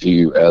look up to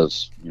you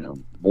as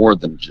more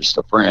than just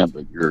a friend,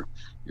 but you're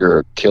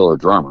a killer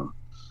drummer.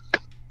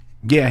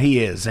 Yeah, he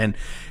is. And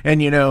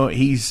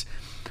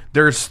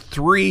there's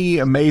three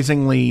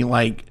amazingly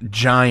like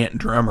giant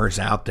drummers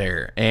out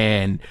there,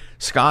 and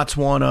Scott's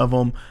one of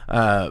them.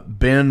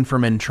 Ben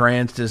from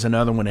Entranced is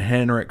another one.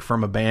 Henrik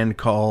from a band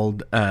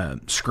called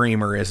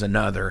Screamer is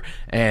another.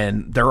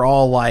 And they're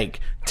all like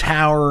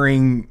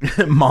towering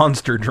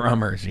monster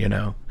drummers,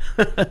 And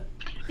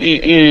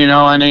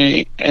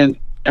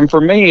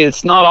for me,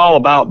 it's not all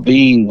about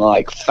being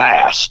like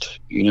fast.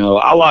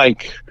 I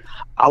like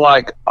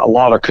a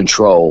lot of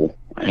control,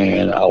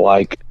 and I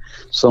like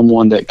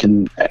someone that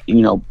can,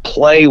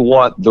 play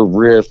what the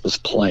riff is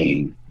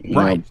playing.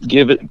 Right.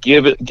 Give it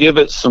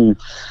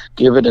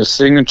a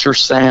signature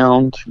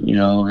sound.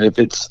 If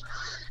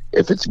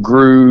it's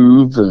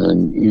groove,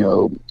 and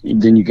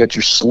then you got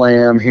your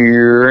slam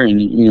here,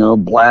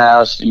 and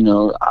blast. I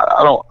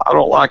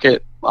don't like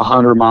it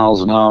 100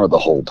 miles an hour the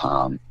whole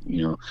time.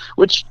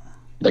 Which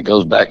that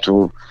goes back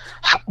to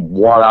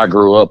what I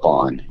grew up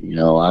on.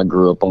 I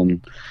grew up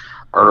on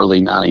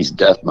early 90s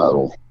death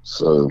metal.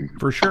 So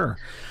for sure.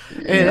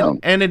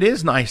 And it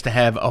is nice to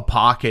have a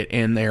pocket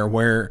in there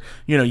where,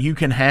 you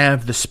can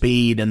have the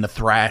speed and the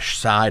thrash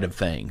side of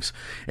things,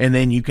 and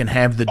then you can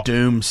have the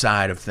doom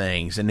side of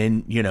things, and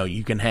then,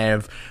 you can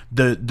have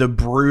the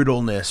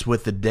brutalness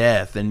with the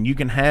death, and you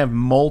can have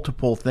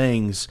multiple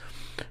things,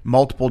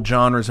 multiple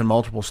genres and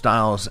multiple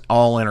styles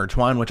all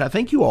intertwined, which I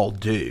think you all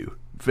do.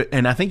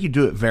 And I think you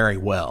do it very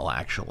well,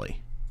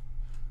 actually.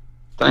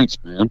 Thanks,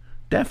 man.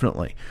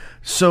 Definitely.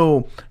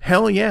 So,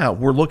 hell yeah,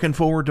 we're looking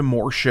forward to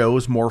more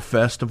shows, more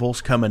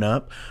festivals coming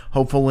up.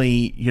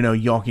 Hopefully,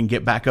 y'all can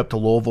get back up to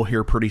Louisville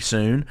here pretty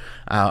soon.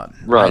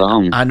 Right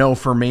on. I know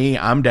for me,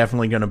 I'm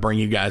definitely going to bring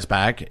you guys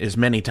back as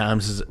many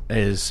times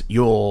as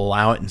you'll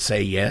allow it and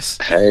say yes.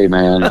 Hey,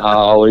 man, I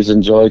always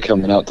enjoy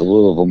coming out to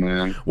Louisville,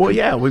 man. Well,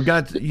 yeah, we've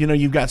got,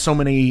 you've got so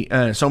many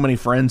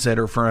friends that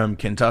are from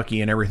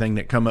Kentucky and everything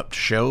that come up to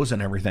shows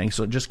and everything,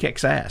 so it just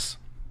kicks ass.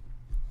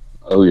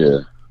 Oh, yeah.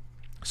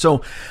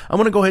 So I'm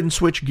going to go ahead and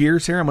switch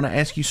gears here. I'm going to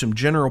ask you some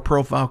general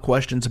profile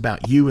questions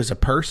about you as a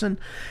person.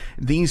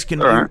 These can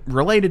be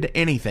related to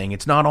anything.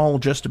 It's not all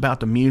just about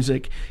the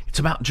music. It's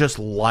about just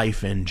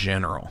life in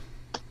general.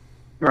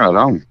 Right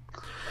on.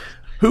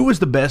 Who was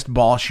the best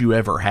boss you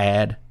ever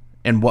had,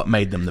 and what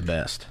made them the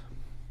best?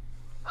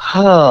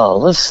 Oh,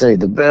 let's see.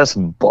 The best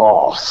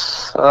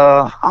boss.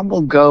 I'm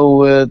going to go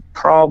with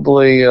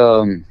probably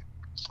a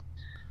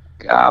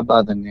guy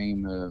by the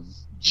name of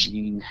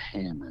Gene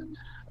Hammond.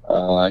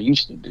 I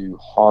used to do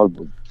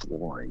hardwood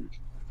flooring.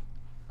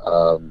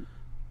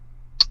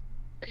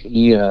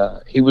 He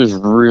was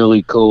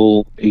really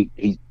cool. He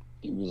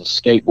was a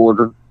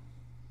skateboarder,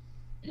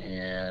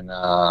 and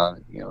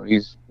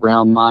he's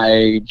around my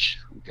age.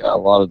 We got a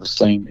lot of the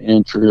same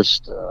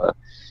interest.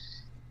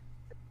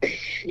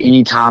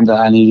 Anytime that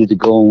I needed to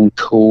go on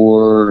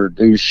tour or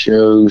do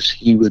shows,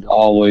 he would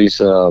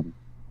always, let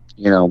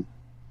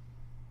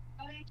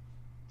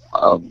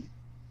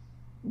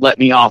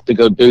me off to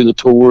go do the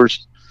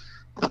tours.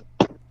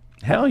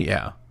 Hell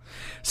yeah.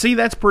 See,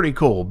 that's pretty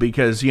cool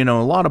because, you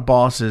know, a lot of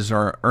bosses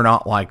are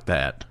not like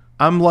that.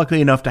 I'm lucky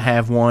enough to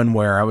have one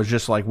where I was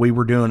just like, we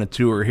were doing a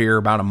tour here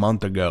about a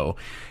month ago,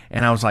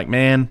 and I was like,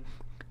 man,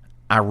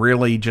 I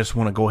really just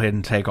want to go ahead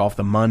and take off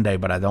the Monday,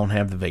 but I don't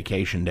have the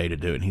vacation day to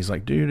do it. And he's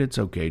like, dude, it's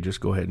okay.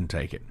 Just go ahead and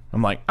take it.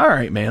 I'm like, all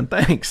right, man,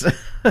 thanks.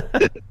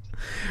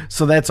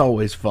 So that's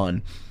always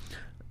fun.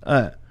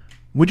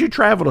 Would you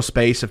travel to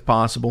space if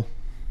possible?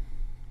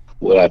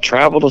 Would I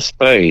travel to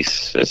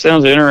space? That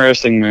sounds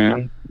interesting,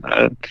 man.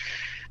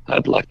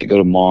 I'd like to go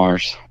to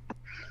Mars.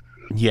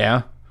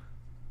 Yeah.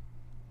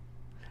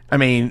 I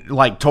mean,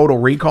 like Total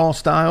Recall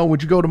style,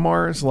 would you go to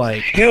Mars?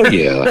 Like, hell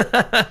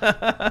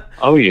yeah.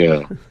 Oh,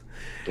 yeah.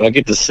 Do I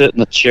get to sit in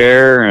the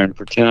chair and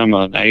pretend I'm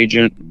an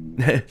agent?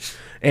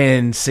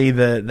 And see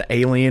the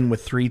alien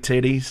with 3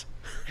 titties?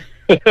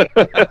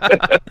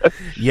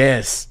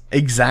 Yes,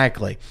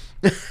 exactly.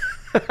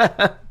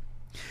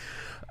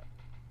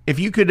 If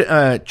you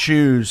could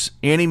choose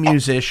any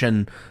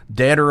musician,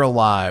 dead or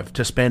alive,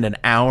 to spend an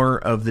hour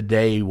of the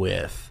day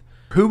with,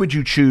 who would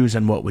you choose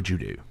and what would you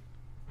do?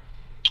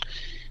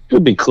 It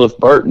would be Cliff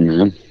Burton,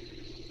 man.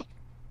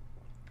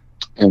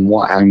 And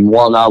what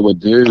I would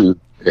do,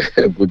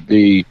 it would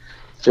be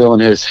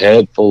filling his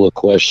head full of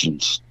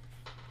questions.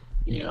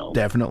 You know,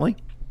 definitely.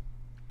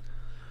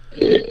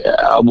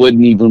 I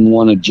wouldn't even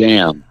want to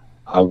jam.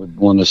 I would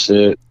want to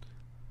sit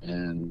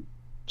and,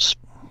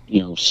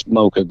 you know,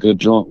 smoke a good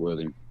joint with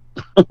him.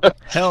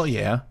 Hell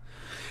yeah.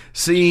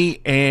 See,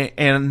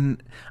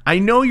 and I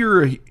know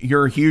you're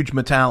a huge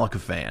Metallica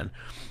fan,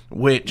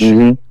 which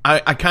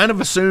I kind of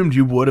assumed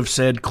you would have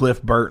said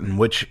Cliff Burton,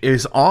 which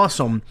is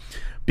awesome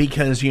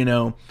because, you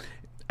know,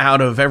 out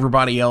of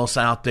everybody else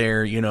out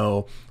there, you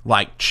know,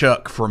 like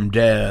Chuck from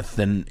Death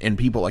and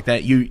people like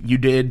that, you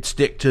did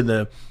stick to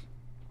the,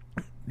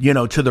 you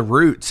know, to the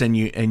roots, and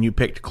you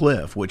picked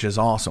Cliff, which is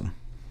awesome.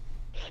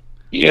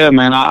 Yeah,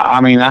 man. I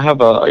mean, I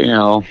have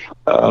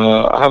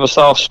a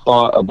soft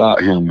spot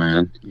about him,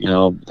 man. You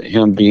know,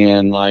 him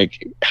being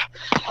like,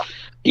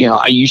 you know,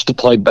 I used to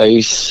play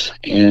bass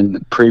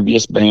in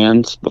previous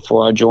bands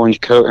before I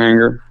joined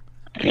Coathanger,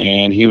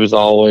 and he was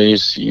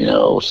always, you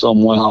know,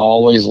 someone I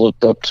always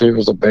looked up to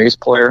as a bass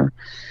player.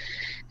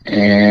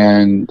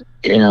 And,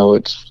 you know,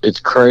 it's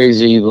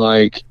crazy.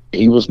 Like,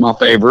 he was my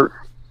favorite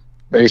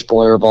bass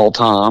player of all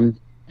time.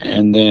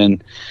 And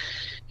then,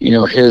 you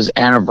know, his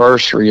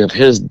anniversary of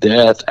his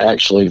death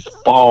actually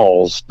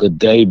falls the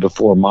day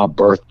before my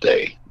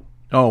birthday.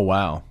 Oh,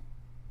 wow.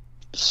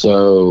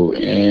 So,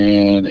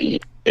 and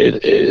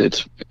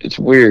it's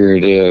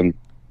weird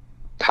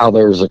how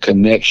there's a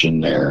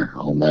connection there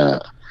on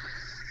that.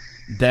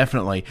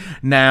 Definitely.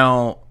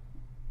 Now,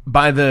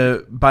 by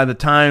the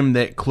time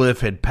that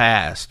Cliff had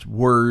passed,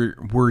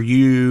 were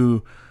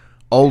you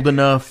old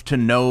enough to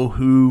know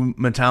who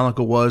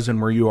Metallica was,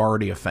 and were you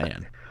already a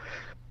fan?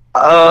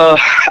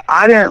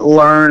 I didn't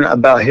learn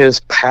about his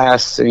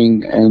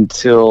passing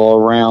until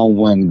around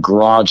when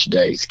Garage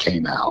Days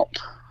came out.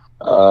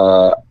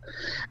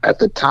 At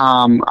the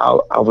time,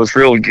 I was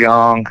real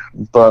young,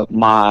 but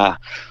my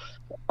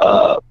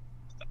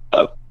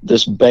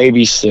this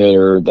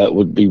babysitter that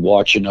would be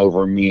watching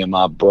over me and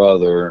my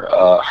brother,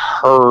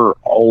 her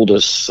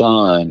oldest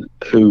son,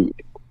 who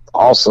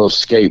also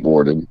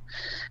skateboarded,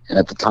 and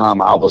at the time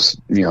I was,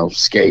 you know,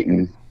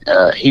 skating.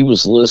 He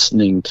was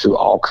listening to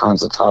all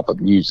kinds of type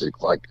of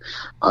music, like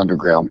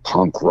underground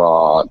punk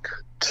rock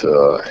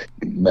to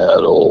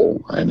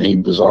metal, and he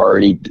was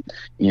already,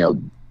 you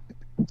know,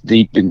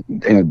 deep in,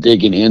 you know,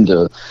 digging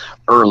into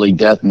early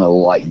death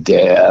metal like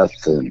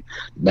Death and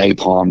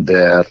Napalm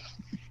Death,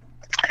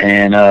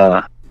 and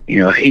you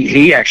know,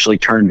 he actually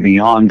turned me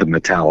on to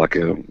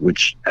Metallica,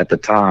 which at the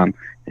time,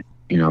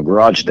 you know,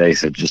 Garage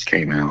Days had just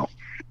came out.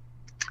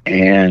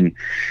 And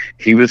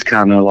he was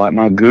kind of like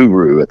my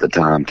guru at the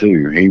time,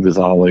 too. He was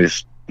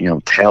always, you know,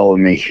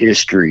 telling me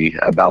history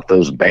about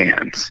those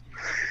bands,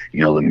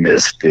 you know, the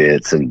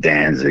Misfits and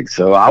Danzig.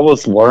 So I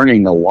was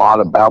learning a lot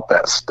about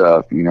that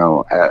stuff, you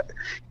know, at,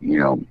 you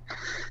know,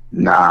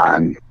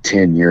 9,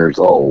 10 years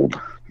old.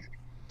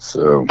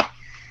 So,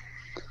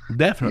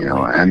 definitely. You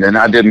know, and then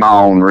I did my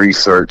own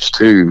research,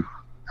 too,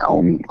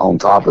 on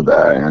top of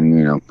that. And,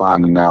 you know,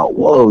 finding out,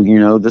 whoa,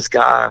 you know, this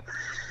guy,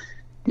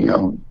 you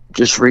know,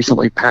 just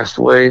recently passed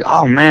away.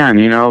 Oh man,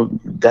 you know,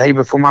 day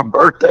before my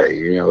birthday.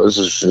 You know, this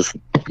is just,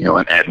 you know,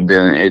 and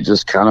then it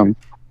just kind of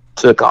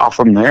took off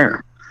from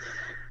there,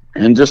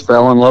 and just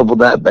fell in love with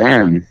that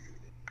band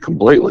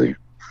completely.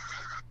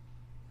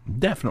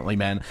 Definitely,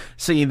 man.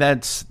 See,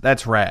 that's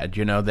rad.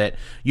 You know, that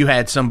you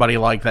had somebody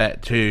like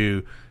that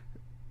to,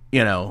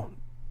 you know,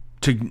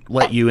 to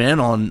let you in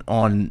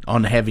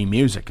on heavy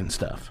music and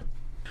stuff.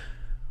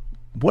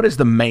 What is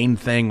the main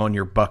thing on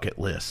your bucket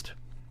list?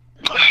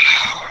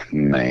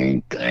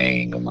 Main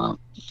thing on my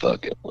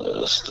bucket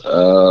list.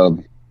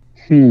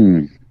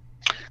 Man,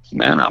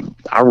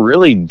 I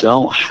really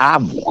don't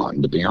have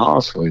one, to be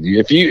honest with you.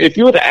 If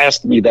you would have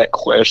asked me that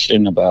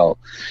question about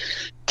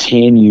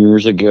 10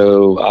 years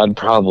ago, I'd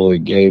probably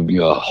gave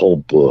you a whole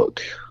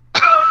book.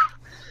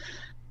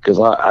 because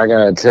I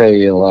gotta tell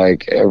you,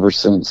 like, ever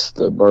since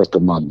the birth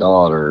of my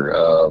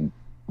daughter,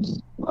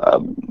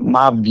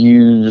 my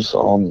views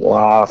on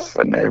life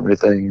and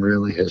everything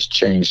really has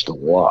changed a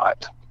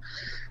lot.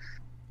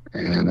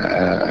 And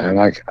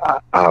I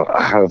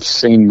have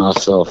seen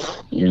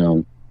myself, you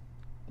know,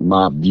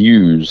 my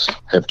views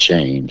have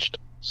changed.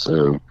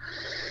 So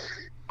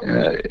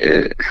I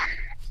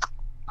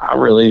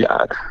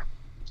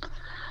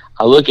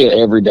look at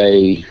every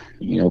day,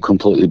 you know,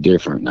 completely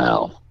different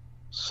now.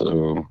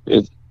 So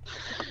there's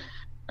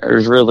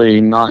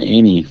really not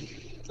anything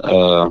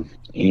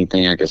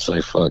I could say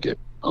fuck it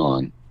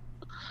on.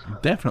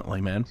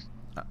 Definitely, man.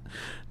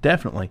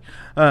 Definitely.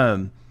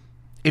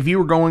 If you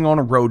were going on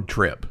a road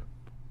trip,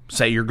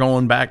 say you're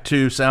going back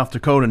to South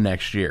Dakota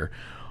next year,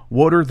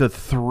 what are the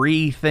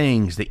 3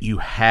 things that you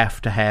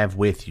have to have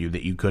with you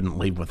that you couldn't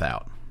leave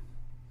without?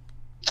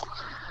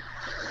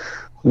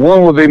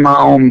 One would be my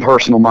own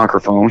personal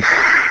microphone.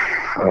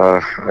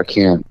 I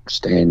can't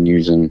stand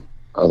using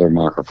other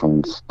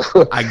microphones.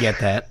 I get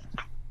that.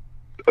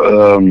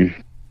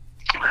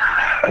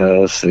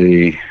 Let's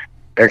see.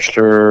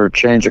 Extra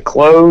change of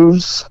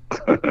clothes.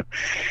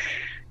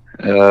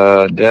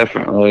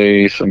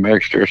 Definitely some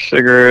extra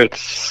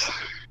cigarettes.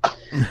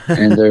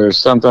 And there's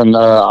something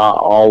I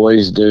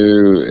always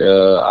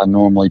do. I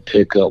normally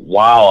pick up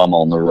while I'm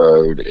on the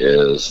road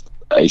is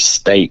a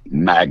state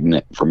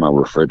magnet for my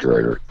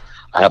refrigerator.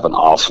 I have an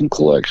awesome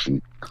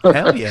collection.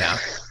 Hell yeah.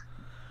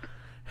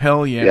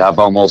 Hell yeah. Yeah, I've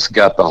almost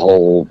got the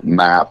whole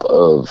map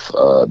of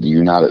the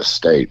United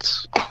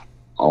States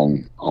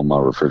on my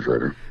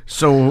refrigerator.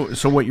 So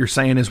what you're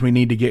saying is we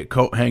need to get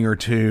Coathanger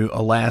to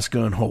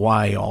Alaska and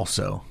Hawaii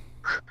also.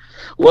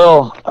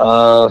 Well,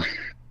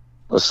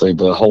 let's see,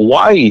 the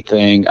Hawaii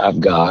thing I've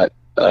got,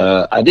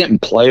 I didn't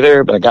play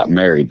there, but I got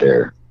married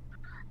there.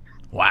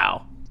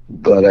 Wow.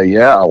 But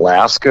yeah,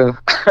 Alaska.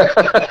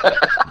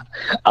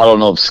 I don't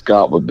know if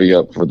Scott would be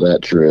up for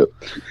that trip.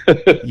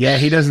 Yeah,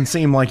 he doesn't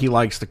seem like he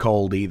likes the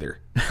cold either.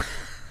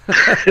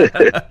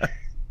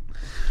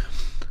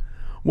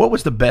 What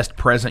was the best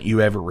present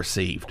you ever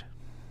received?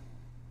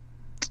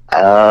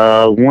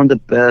 One of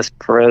the best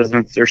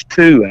presents, there's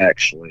 2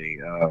 actually.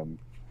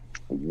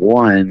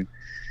 One,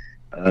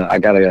 I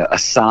got a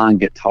signed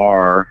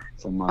guitar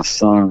from my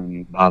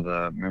son by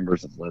the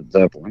members of Led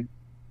Zeppelin.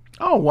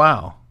 Oh,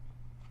 wow.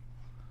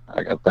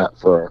 I got that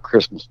for a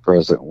Christmas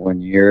present one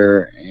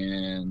year,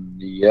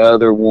 and the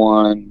other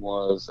one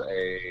was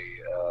a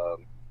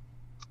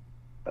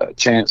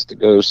chance to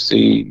go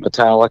see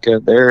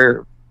Metallica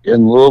there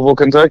in Louisville,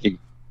 Kentucky,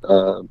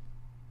 2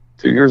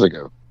 years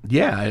ago.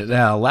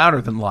 Yeah,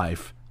 Louder Than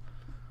Life.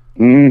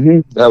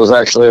 That was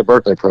actually a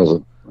birthday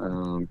present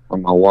from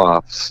my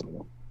wife.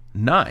 So.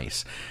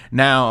 Nice.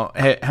 Now,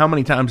 how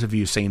many times have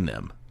you seen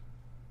them?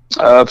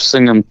 I've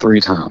seen them 3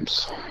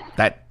 times.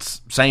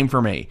 That's same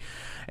for me.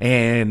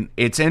 And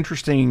it's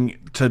interesting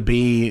to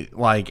be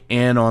like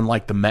in on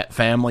like the Met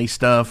family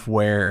stuff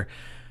where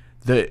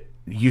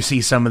you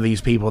see some of these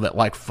people that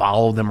like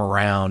follow them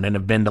around and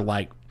have been to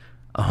like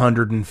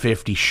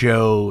 150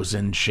 shows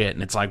and shit.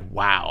 And it's like,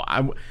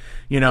 wow,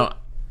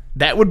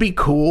 that would be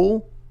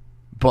cool,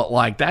 but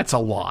like, that's a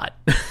lot.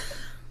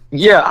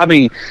 Yeah. I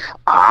mean,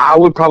 I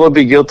would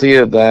probably be guilty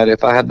of that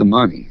if I had the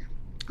money.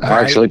 Right.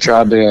 I actually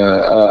tried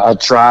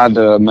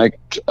to make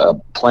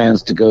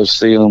plans to go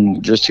see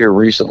them just here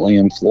recently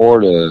in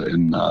Florida,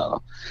 in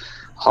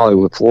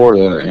Hollywood,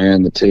 Florida,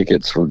 and the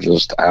tickets were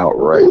just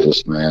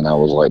outrageous, man. I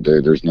was like,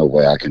 dude, there's no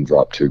way I can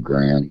drop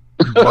 $2,000.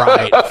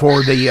 Right,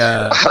 for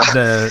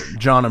the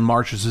John and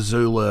Marsha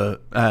Zazula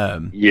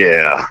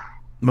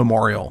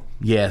memorial.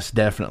 Yes,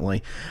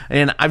 definitely.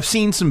 And I've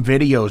seen some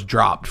videos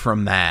dropped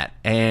from that,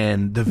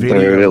 and the videos,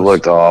 dude, it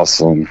looked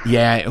awesome.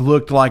 Yeah, it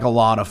looked like a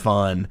lot of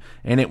fun,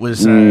 and it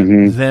was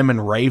them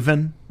and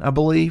Raven, I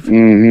believe.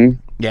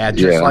 Yeah,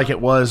 just like it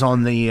was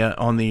on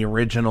the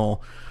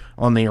original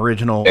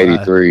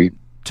 83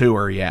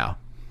 tour. Yeah,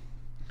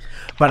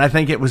 but I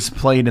think it was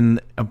played in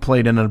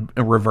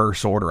a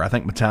reverse order. I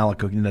think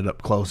Metallica ended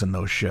up closing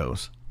those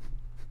shows.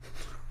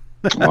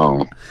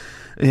 Oh.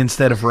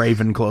 Instead of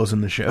Raven closing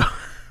the show.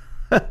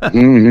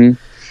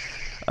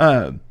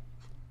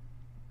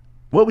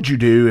 What would you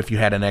do if you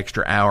had an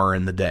extra hour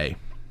in the day?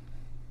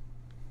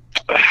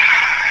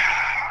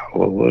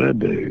 What would I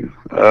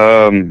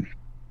do?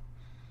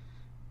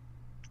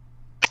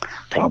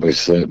 Probably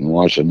sit and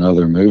watch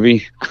another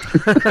movie.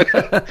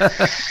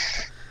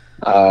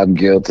 I'm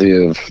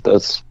guilty of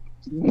that's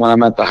when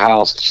I'm at the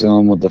house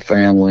chilling with the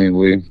family.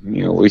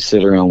 We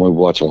sit around, we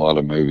watch a lot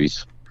of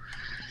movies.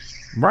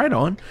 Right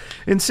on.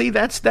 And see,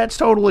 that's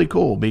totally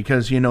cool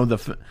because, and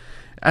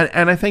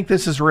I think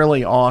this is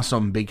really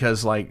awesome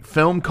because, like,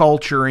 film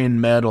culture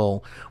in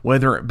metal,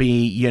 whether it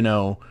be,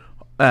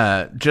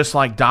 just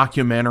like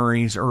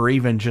documentaries or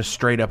even just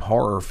straight up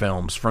horror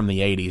films from the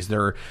 80s,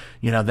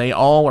 they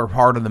all are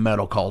part of the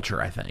metal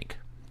culture, I think.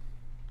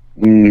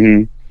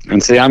 And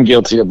see, I'm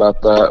guilty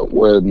about that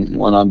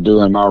when I'm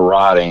doing my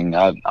writing.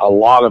 A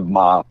lot of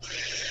my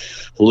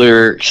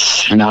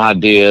lyrics and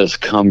ideas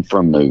come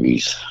from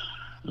movies.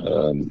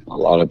 A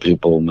lot of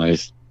people may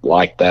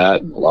like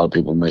that. A lot of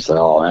people may say,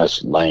 "Oh,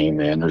 that's lame,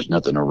 man. There's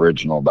nothing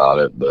original about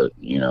it." But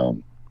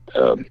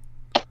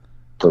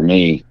for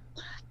me,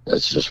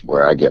 that's just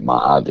where I get my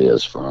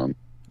ideas from.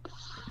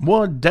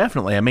 Well,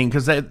 definitely. I mean,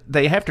 because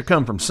they have to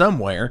come from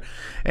somewhere,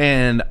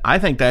 and I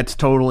think that's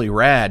totally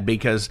rad,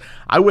 because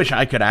I wish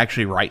I could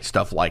actually write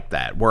stuff like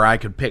that, where I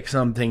could pick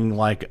something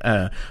like,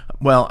 the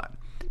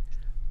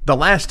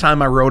last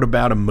time I wrote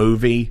about a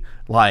movie,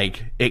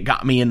 like, it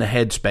got me in the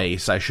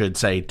headspace, I should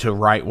say, to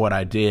write what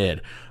I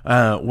did,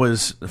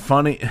 was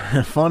funny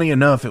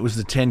enough, it was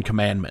the Ten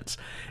Commandments.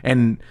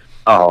 And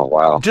oh,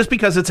 wow. Just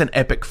because it's an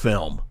epic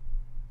film.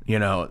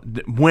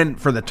 When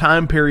for the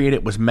time period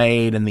it was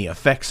made and the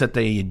effects that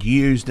they had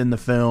used in the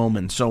film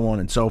and so on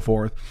and so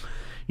forth,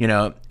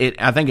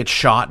 I think it's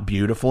shot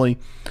beautifully,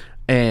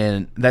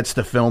 and that's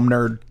the film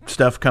nerd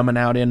stuff coming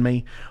out in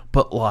me.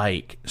 But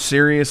like,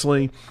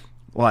 seriously,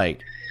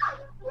 like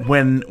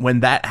when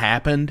that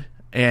happened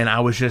and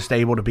I was just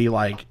able to be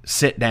like,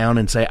 sit down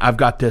and say, I've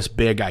got this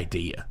big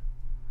idea,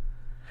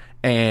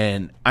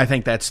 and I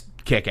think that's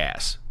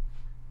kick-ass.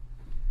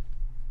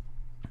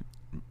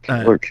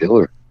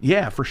 Killer.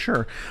 Yeah, for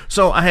sure.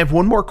 So I have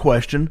one more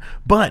question,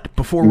 but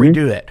before we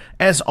do it,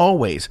 as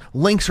always,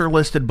 links are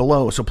listed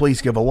below, so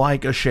please give a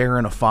like, a share,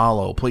 and a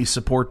follow. Please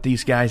support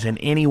these guys in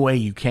any way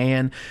you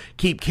can.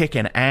 Keep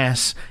kicking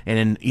ass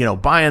and,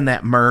 buying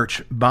that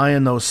merch,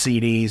 buying those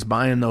CDs,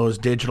 buying those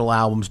digital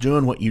albums,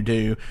 doing what you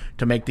do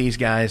to make these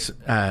guys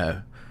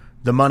the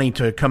money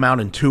to come out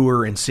and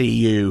tour and see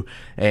you,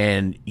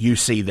 and you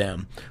see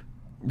them.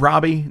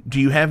 Robbie, do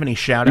you have any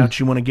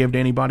shout-outs you want to give to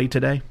anybody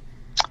today?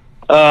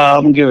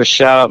 I'm gonna give a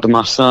shout out to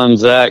my son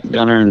Zach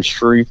down there in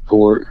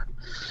Shreveport.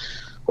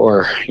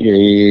 What's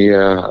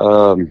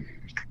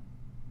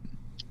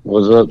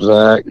up,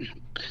 Zach?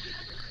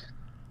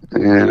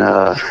 And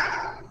let's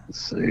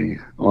see.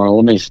 Or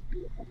let me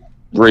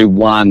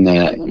rewind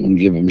that and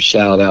give him a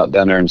shout out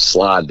down there in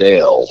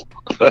Slidell.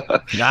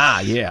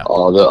 Yeah.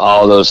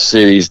 All those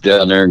cities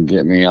down there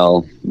get me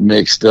all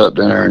mixed up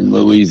down there in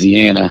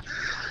Louisiana.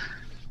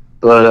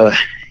 But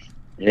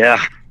yeah,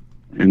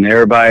 and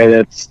everybody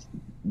that's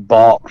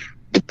bought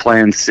the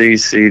Plan C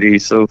CD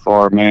so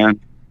far, man,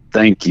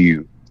 thank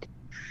you.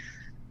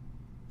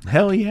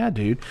 Hell yeah,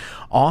 dude.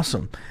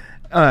 Awesome.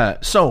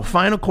 So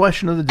final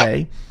question of the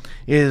day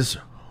is,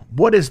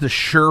 what is the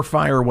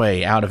surefire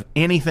way out of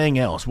anything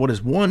else? What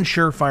is one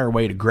surefire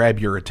way to grab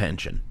your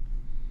attention?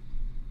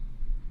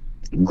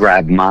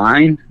 Grab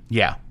mine?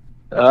 Yeah.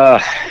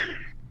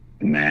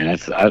 Man,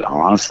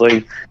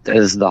 honestly, that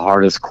is the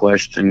hardest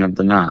question of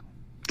the night.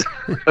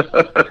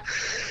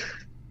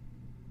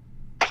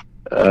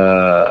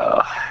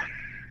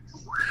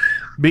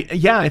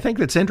 Yeah, I think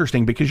that's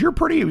interesting, because you're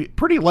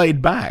pretty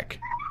laid back.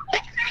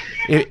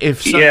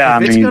 If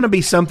it's going to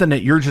be something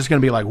that you're just going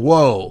to be like,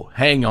 whoa,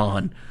 hang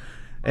on,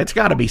 it's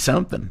got to be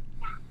something.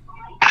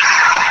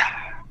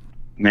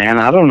 Man,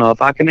 I don't know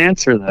if I can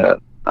answer that.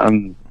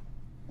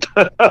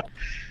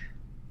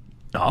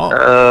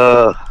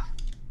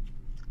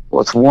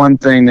 What's one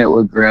thing that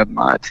would grab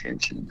my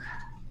attention?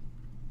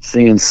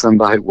 Seeing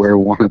somebody wear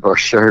one of our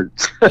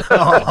shirts.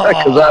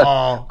 Because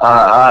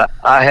I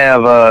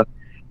have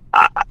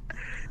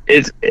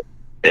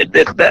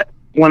that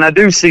when I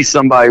do see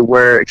somebody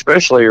wear,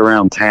 especially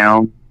around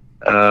town,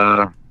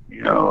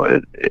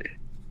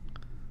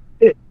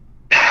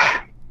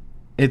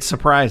 it's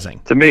surprising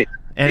to me.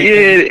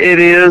 It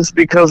is,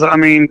 because I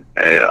mean,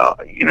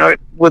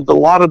 with a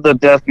lot of the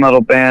death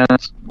metal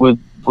bands, with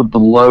the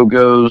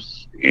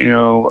logos,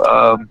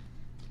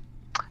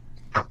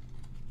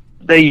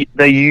 they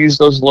use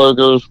those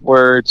logos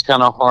where it's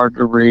kind of hard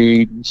to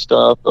read and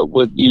stuff, but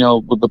with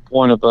the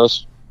point of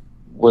us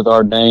with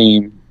our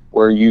name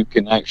where you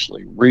can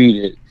actually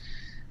read it,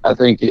 I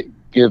think it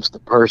gives the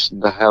person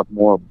to have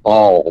more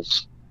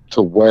balls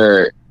to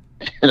wear it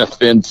and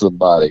offend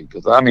somebody.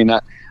 Because I mean,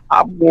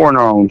 I've worn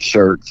our own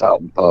shirts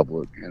out in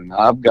public, and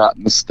I've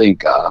gotten the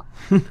stink eye.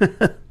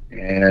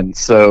 And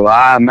so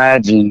I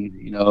imagine,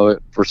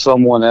 for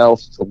someone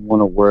else to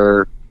want to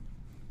wear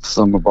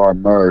some of our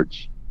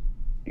merch,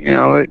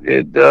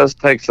 it does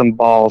take some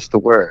balls to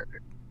wear it,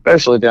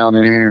 especially down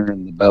in here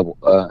in the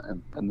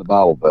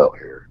Bible Belt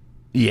here.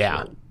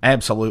 Yeah,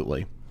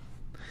 absolutely.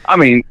 I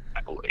mean,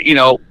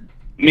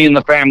 me and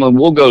the family,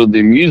 we'll go to the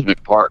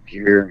amusement park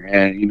here,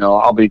 and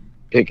I'll be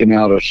picking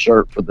out a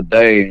shirt for the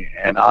day,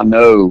 and I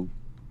know,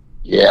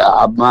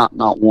 I might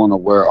not want to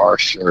wear our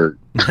shirt.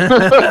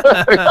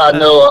 I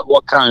know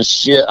what kind of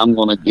shit I'm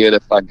going to get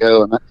if I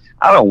go, and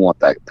I don't want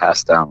that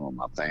passed down on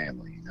my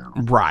family,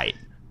 Right.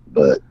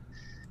 But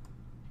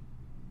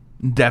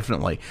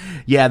definitely.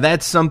 Yeah,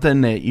 that's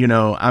something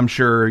that, I'm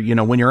sure,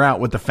 when you're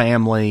out with the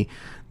family,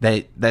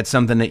 that's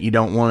something that you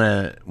don't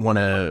want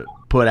to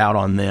put out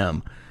on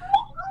them.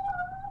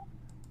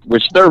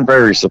 Which they're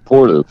very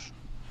supportive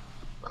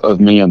of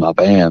me and my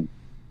band.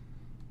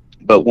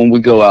 But when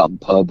we go out in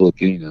public,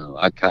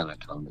 I kind of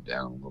tone it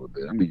down a little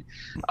bit. I mean,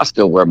 I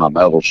still wear my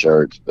metal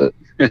shirts, but,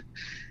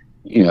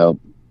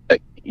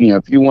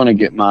 if you want to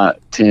get my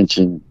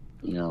attention,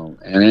 you know,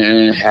 and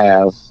it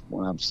has.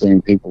 When I've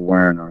seen people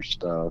wearing our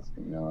stuff,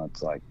 you know,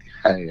 it's like,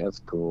 hey, that's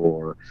cool.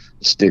 Or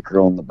a sticker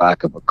on the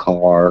back of a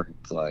car.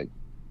 It's like,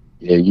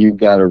 yeah, you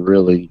got to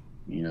really,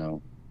 you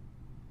know,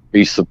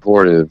 be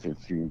supportive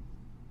if you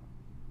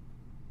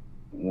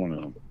want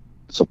to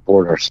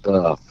support our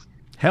stuff.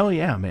 Hell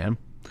yeah, man.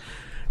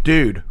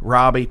 Dude,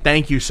 Robbie,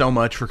 thank you so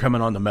much for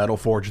coming on the Metal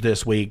Forge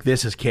this week.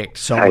 This has kicked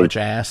so much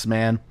ass,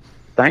 man.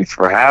 Thanks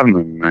for having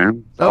me,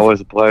 man. It's always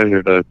a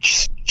pleasure to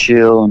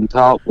chill and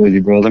talk with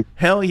you, brother.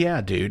 Hell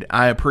yeah, dude.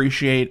 I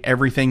appreciate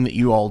everything that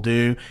you all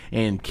do,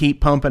 and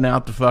keep pumping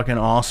out the fucking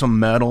awesome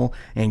metal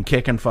and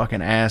kicking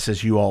fucking ass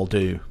as you all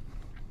do.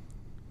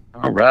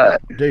 All right.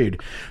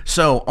 Dude,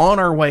 so on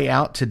our way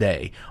out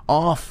today,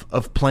 off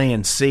of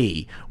Plan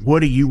C, what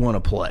do you want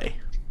to play?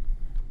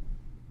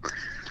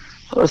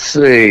 Let's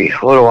see.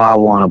 What do I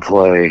want to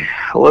play?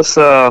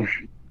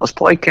 Let's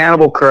play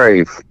Cannibal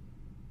Crave.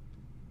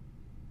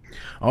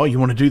 Oh, you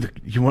want to do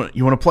you want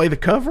to play the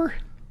cover?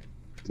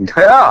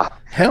 Yeah.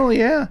 Hell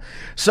yeah.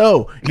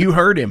 So, you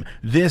heard him.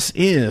 This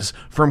is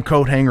from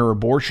Coathanger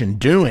Abortion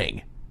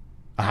doing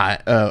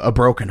a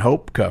Broken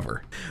Hope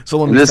cover. So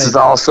let me This is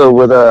also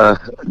with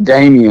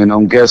Damien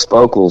on guest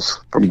vocals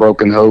from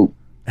Broken Hope.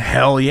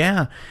 Hell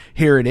yeah.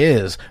 Here it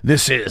is.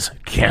 This is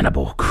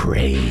Cannibal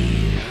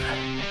Crave.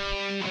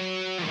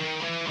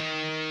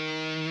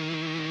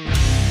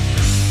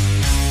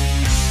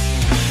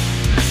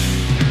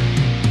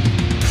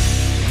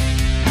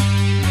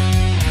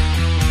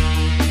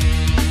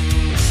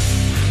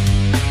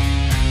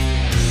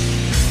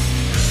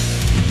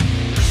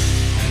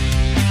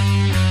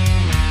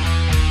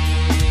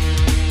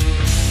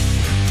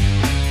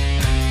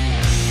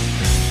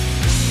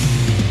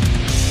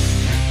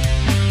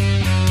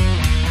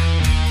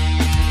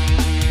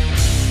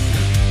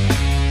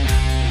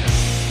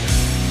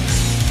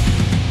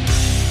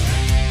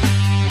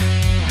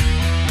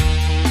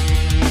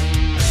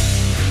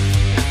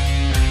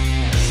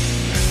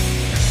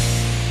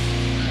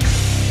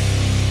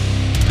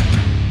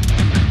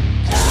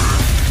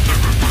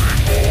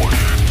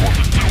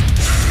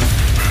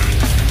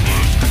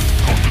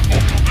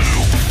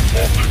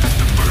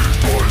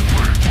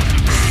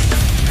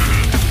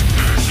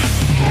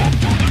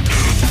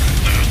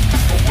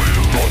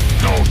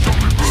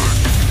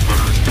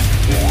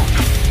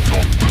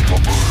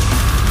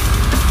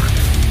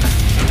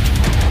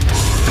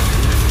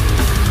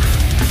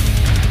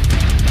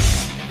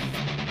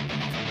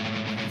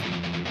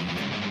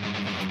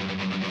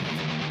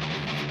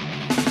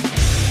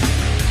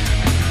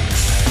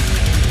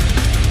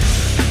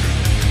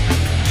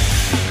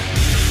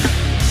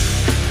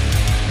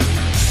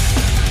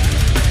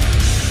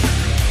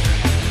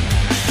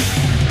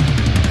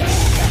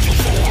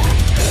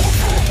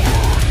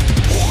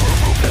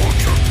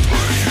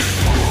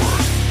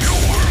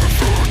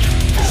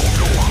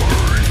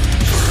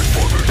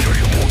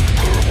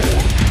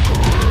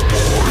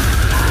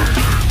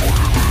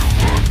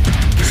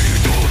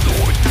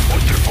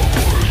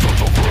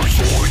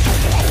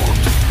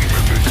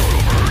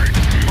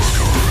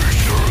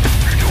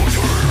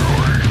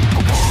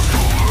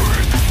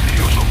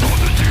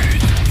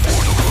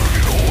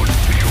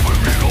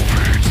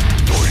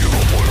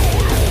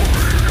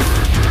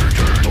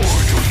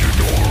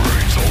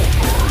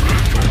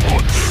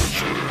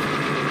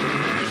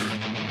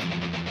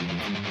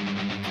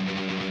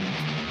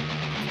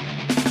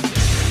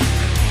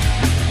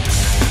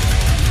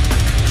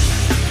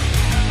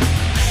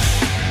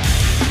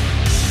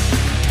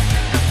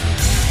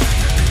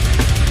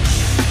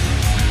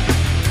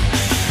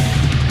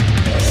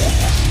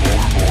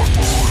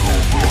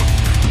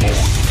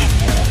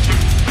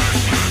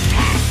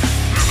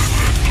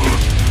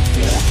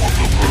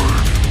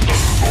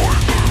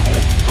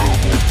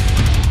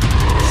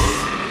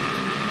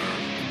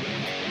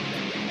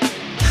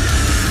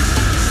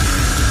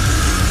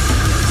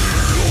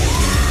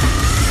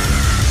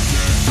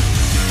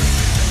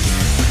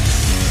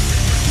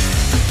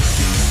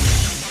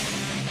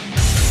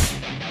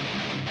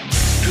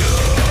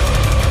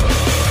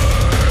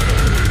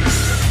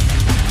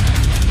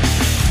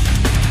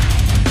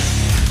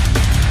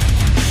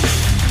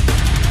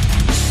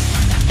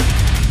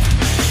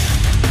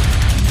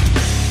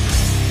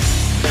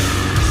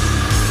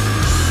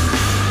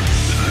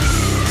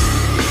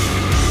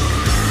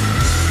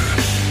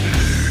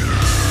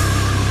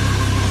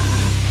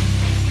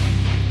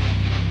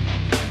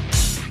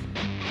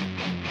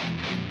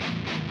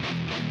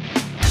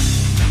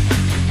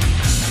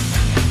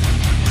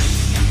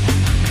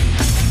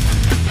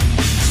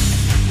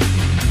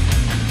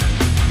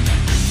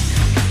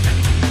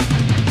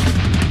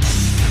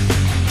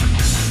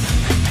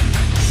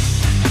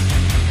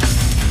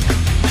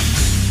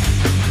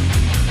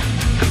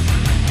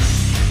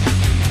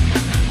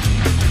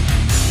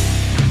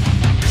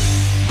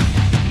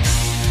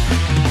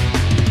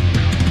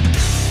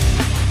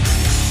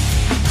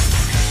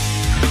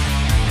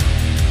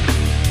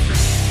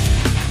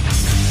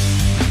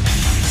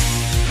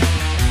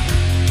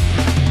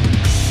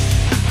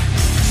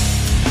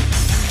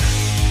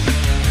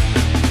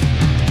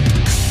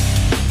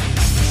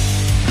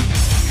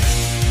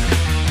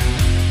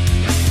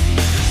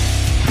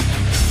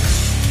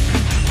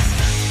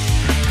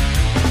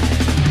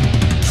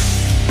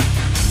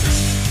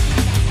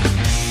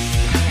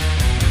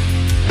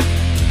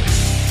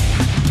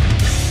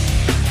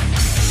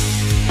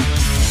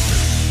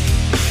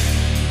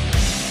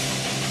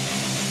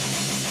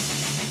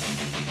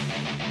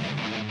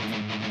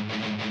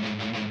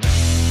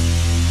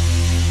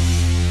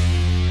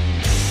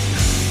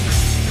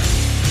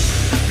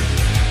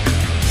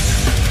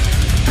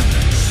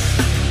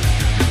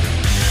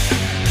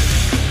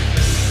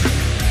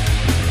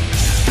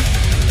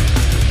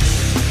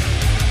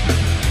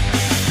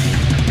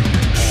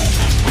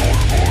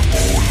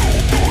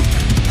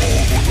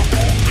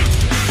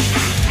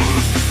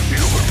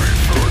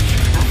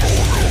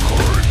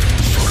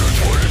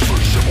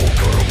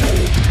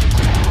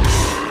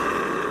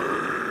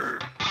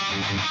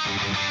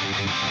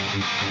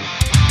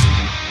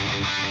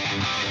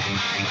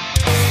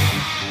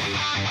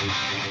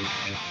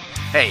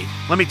 Hey,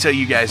 let me tell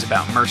you guys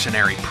about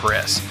Mercenary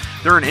Press.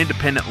 They're an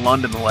independent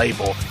London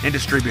label and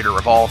distributor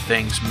of all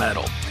things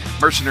metal.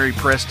 Mercenary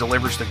Press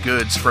delivers the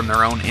goods from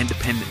their own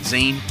independent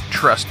zine.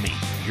 Trust me,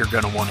 you're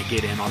going to want to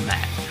get in on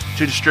that.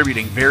 To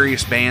distributing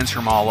various bands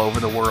from all over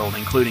the world,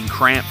 including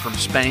Cramp from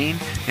Spain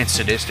and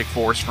Sadistic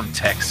Force from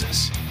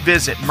Texas.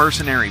 Visit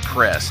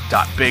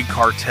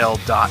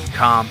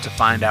mercenarypress.bigcartel.com to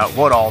find out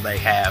what all they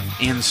have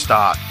in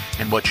stock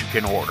and what you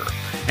can order.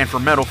 And for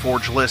Metal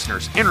Forge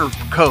listeners, enter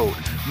code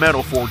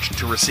METALFORGE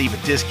to receive a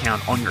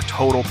discount on your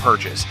total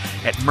purchase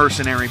at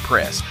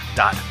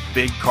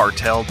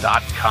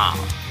mercenarypress.bigcartel.com.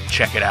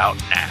 Check it out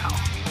now.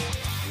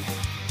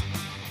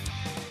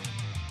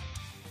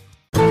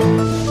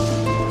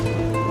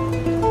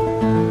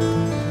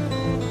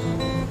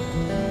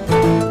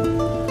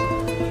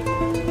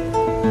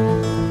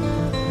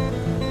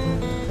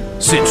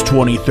 Since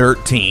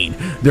 2013,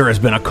 there has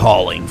been a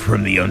calling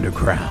from the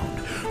underground,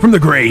 from the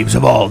graves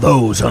of all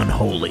those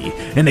unholy,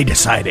 and they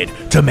decided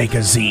to make a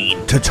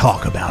zine to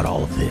talk about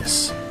all of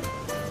this.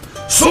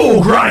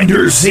 Soul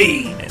Grinder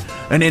Zine,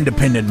 an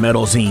independent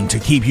metal zine to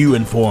keep you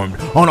informed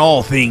on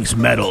all things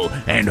metal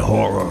and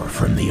horror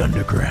from the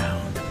underground.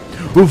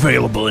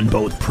 Available in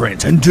both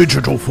print and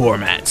digital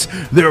formats,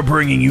 they're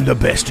bringing you the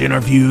best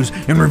interviews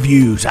and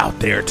reviews out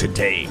there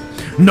today.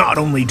 Not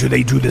only do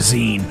they do the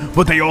zine,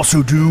 but they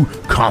also do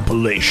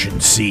compilation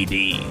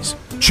CDs.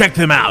 Check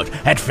them out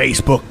at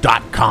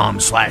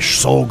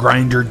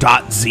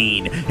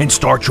facebook.com/soulgrinder.zine and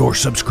start your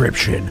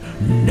subscription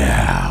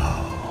now.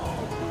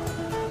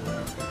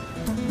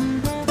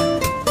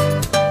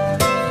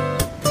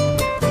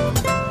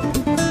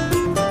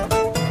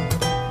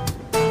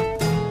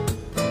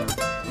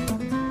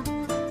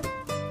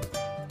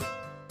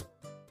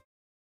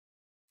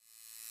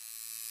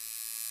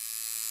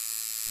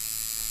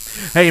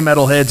 Hey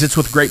Metalheads, it's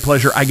with great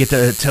pleasure I get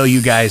to tell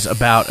you guys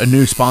about a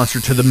new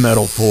sponsor to the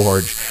Metal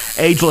Forge,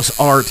 Ageless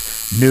Art,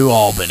 New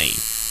Albany.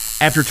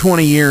 After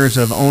 20 years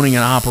of owning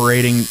and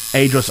operating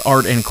Ageless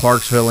Art in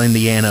Clarksville,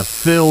 Indiana,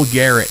 Phil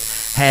Garrett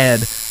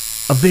had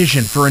a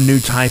vision for a new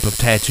type of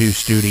tattoo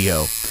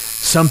studio.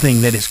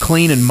 Something that is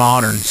clean and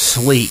modern,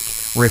 sleek,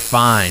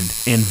 refined,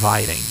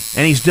 inviting.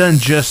 And he's done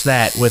just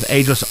that with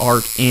Ageless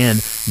Art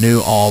in New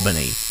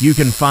Albany. You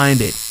can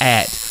find it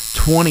at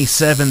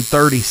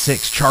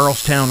 2736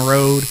 Charlestown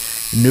Road,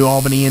 New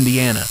Albany,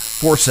 Indiana,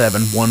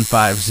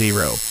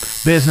 47150.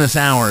 Business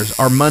hours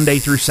are Monday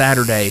through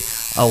Saturday,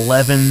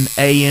 11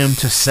 a.m.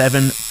 to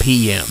 7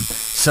 p.m.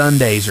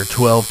 Sundays are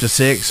 12 to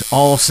 6.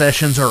 All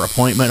sessions are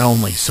appointment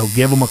only, so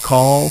give them a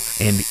call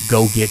and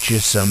go get you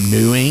some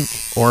new ink.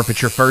 Or if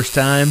it's your first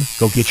time,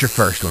 go get your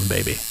first one,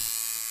 baby.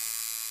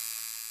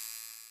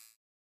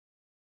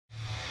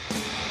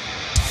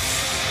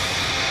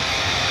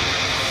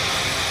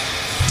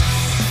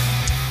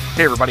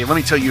 Hey everybody, let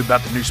me tell you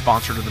about the new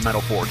sponsor to the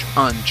Metal Forge,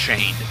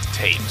 Unchained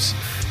Tapes.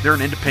 They're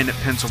an independent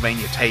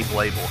Pennsylvania tape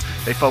label.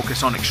 They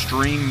focus on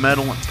extreme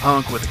metal and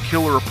punk with a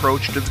killer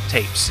approach to the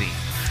tape scene.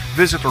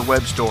 Visit their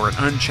web store at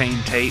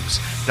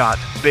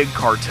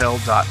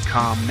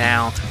unchainedtapes.bigcartel.com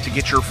now to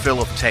get your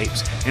fill of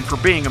tapes. And for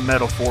being a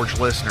Metal Forge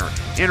listener,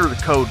 enter the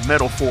code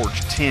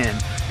METALFORGE10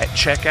 at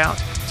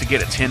checkout to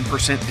get a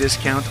 10%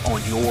 discount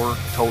on your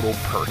total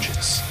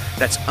purchase.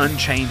 That's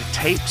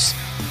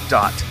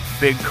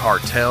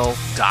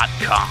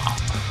unchainedtapes.bigcartel.com.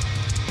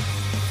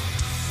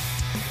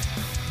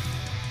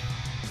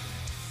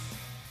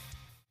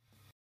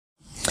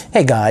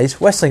 Hey guys,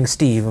 Wrestling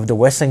Steve of the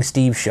Wrestling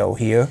Steve Show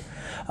here.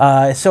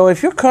 So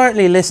if you're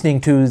currently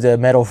listening to the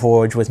Metal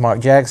Forge with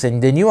Mark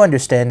Jackson, then you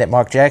understand that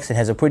Mark Jackson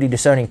has a pretty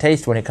discerning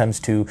taste when it comes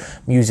to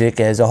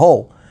music as a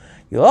whole.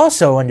 You'll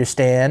also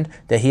understand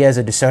that he has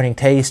a discerning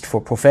taste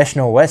for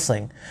professional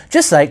wrestling,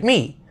 just like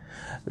me.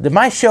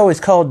 My show is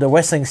called the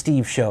Wrestling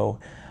Steve Show.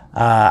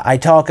 I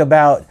talk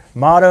about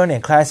modern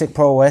and classic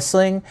pro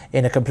wrestling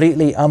in a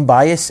completely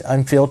unbiased,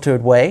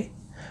 unfiltered way.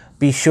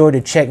 Be sure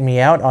to check me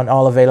out on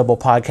all available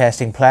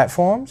podcasting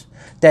platforms.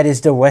 That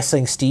is the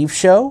Wrestling Steve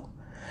Show.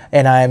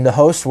 And I am the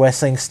host,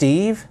 Wrestling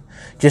Steve.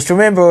 Just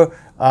remember,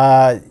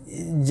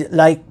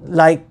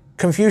 like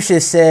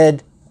Confucius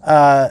said,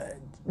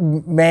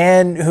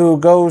 man who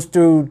goes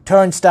through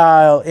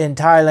turnstile in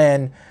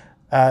Thailand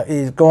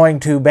is going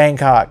to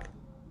Bangkok.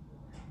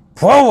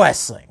 Pro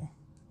wrestling.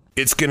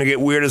 It's Gonna Get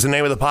Weird is the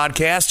name of the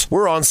podcast.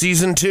 We're on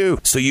season 2,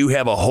 so you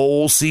have a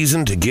whole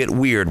season to get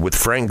weird with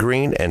Frank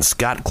Green and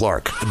Scott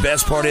Clark. The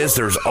best part is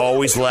there's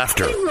always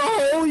laughter.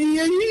 Oh,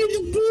 yeah, you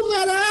just pull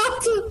that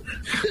out.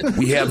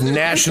 We have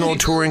national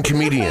touring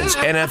comedians,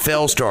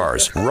 NFL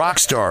stars, rock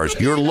stars,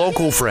 your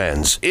local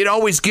friends. It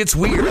always gets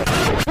weird.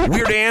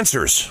 Weird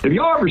answers. Have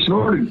y'all ever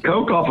snorted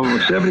coke off of a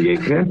 78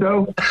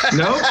 Pinto?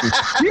 No?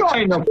 You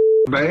ain't no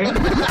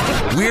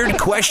man. Weird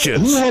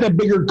questions. Who had a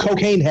bigger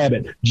cocaine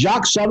habit,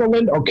 Jock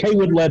Sutherland or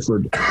Kaywood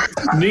Ledford?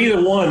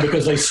 Neither one,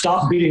 because they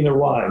stopped beating their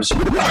wives.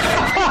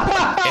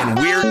 And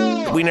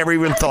weird we never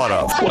even thought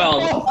of.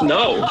 Well,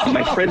 no.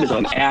 My friend is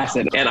on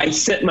acid, and I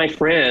sent my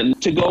friend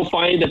to go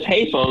find a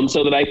payphone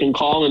so that I can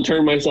call and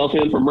turn myself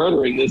in for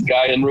murdering this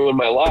guy and ruin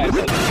my life.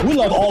 We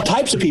love all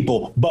types of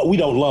people, but we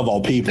don't love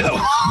all people.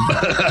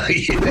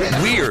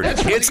 Weird.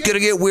 It's Gonna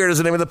Get Weird is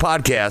the name of the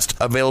podcast,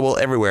 available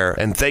everywhere.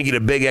 And thank you to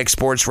Big X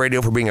Sports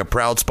Radio for being a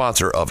proud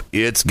sponsor of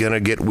It's Gonna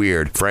Get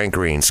Weird. Frank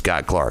Green,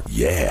 Scott Clark.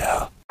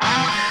 Yeah.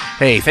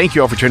 Hey, thank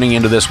you all for tuning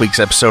into this week's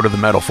episode of The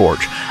Metal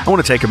Forge. I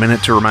want to take a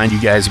minute to remind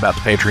you guys about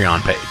the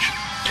Patreon page.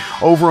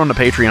 Over on the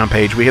Patreon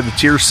page, we have the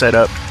tiers set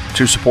up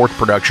to support the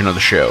production of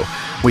the show.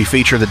 We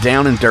feature the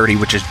Down and Dirty,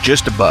 which is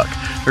just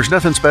 $1. There's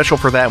nothing special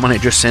for that one,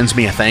 it just sends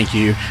me a thank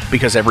you,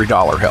 because every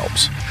dollar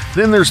helps.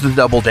 Then there's the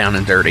Double Down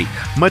and Dirty.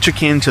 Much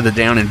akin to the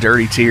Down and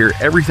Dirty tier,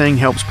 everything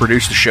helps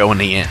produce the show in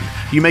the end.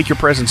 You make your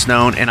presence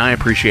known, and I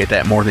appreciate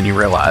that more than you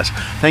realize.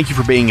 Thank you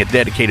for being a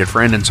dedicated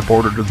friend and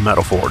supporter of the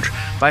Metal Forge.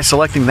 By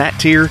selecting that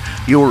tier,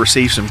 you will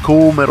receive some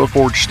cool Metal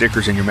Forge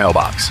stickers in your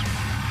mailbox.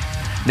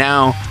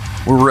 Now,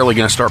 we're really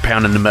going to start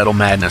pounding the metal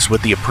madness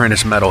with the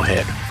Apprentice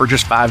Metalhead for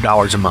just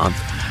 $5 a month.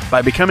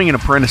 By becoming an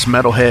Apprentice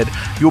Metalhead,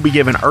 you'll be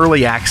given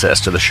early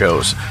access to the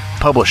shows,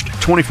 published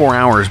 24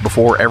 hours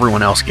before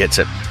everyone else gets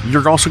it.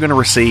 You're also going to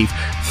receive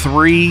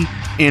 3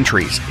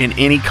 entries in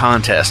any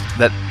contest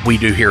that we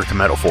do here at the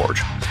Metal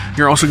Forge.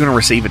 You're also going to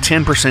receive a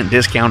 10%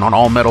 discount on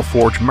all Metal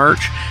Forge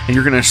merch, and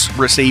you're going to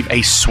receive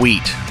a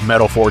sweet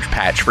Metal Forge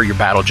patch for your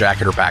battle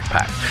jacket or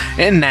backpack.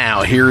 And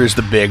now, here is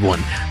the big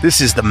one. This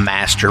is the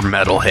Master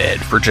Metalhead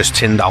for just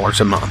 $10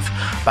 a month.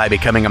 By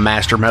becoming a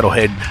Master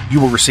Metalhead,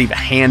 you will receive a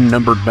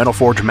hand-numbered Metal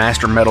Forge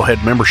Master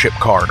Metalhead membership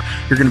card.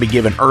 You're going to be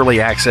given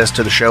early access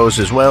to the shows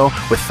as well,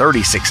 with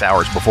 36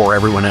 hours before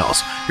everyone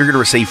else. You're going to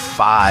receive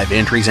 5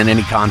 entries in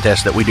any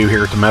contest that we do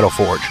here at the Metal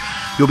Forge.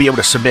 You'll be able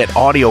to submit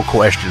audio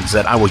questions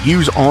that I will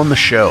use on the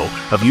show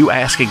of you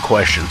asking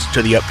questions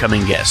to the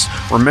upcoming guests.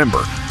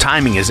 Remember,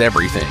 timing is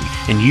everything,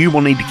 and you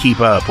will need to keep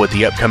up with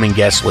the upcoming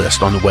guest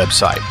list on the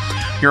website.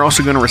 You're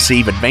also going to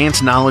receive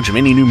advanced knowledge of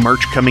any new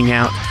merch coming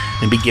out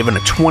and be given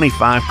a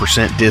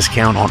 25%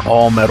 discount on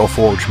all Metal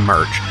Forge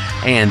merch.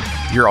 And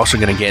you're also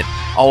going to get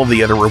all of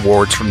the other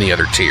rewards from the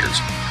other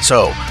tiers.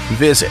 So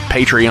visit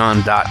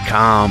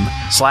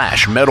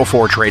patreon.com/Metal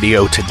Forge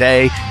Radio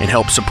today and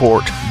help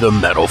support the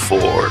Metal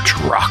Forge.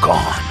 Rock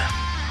on.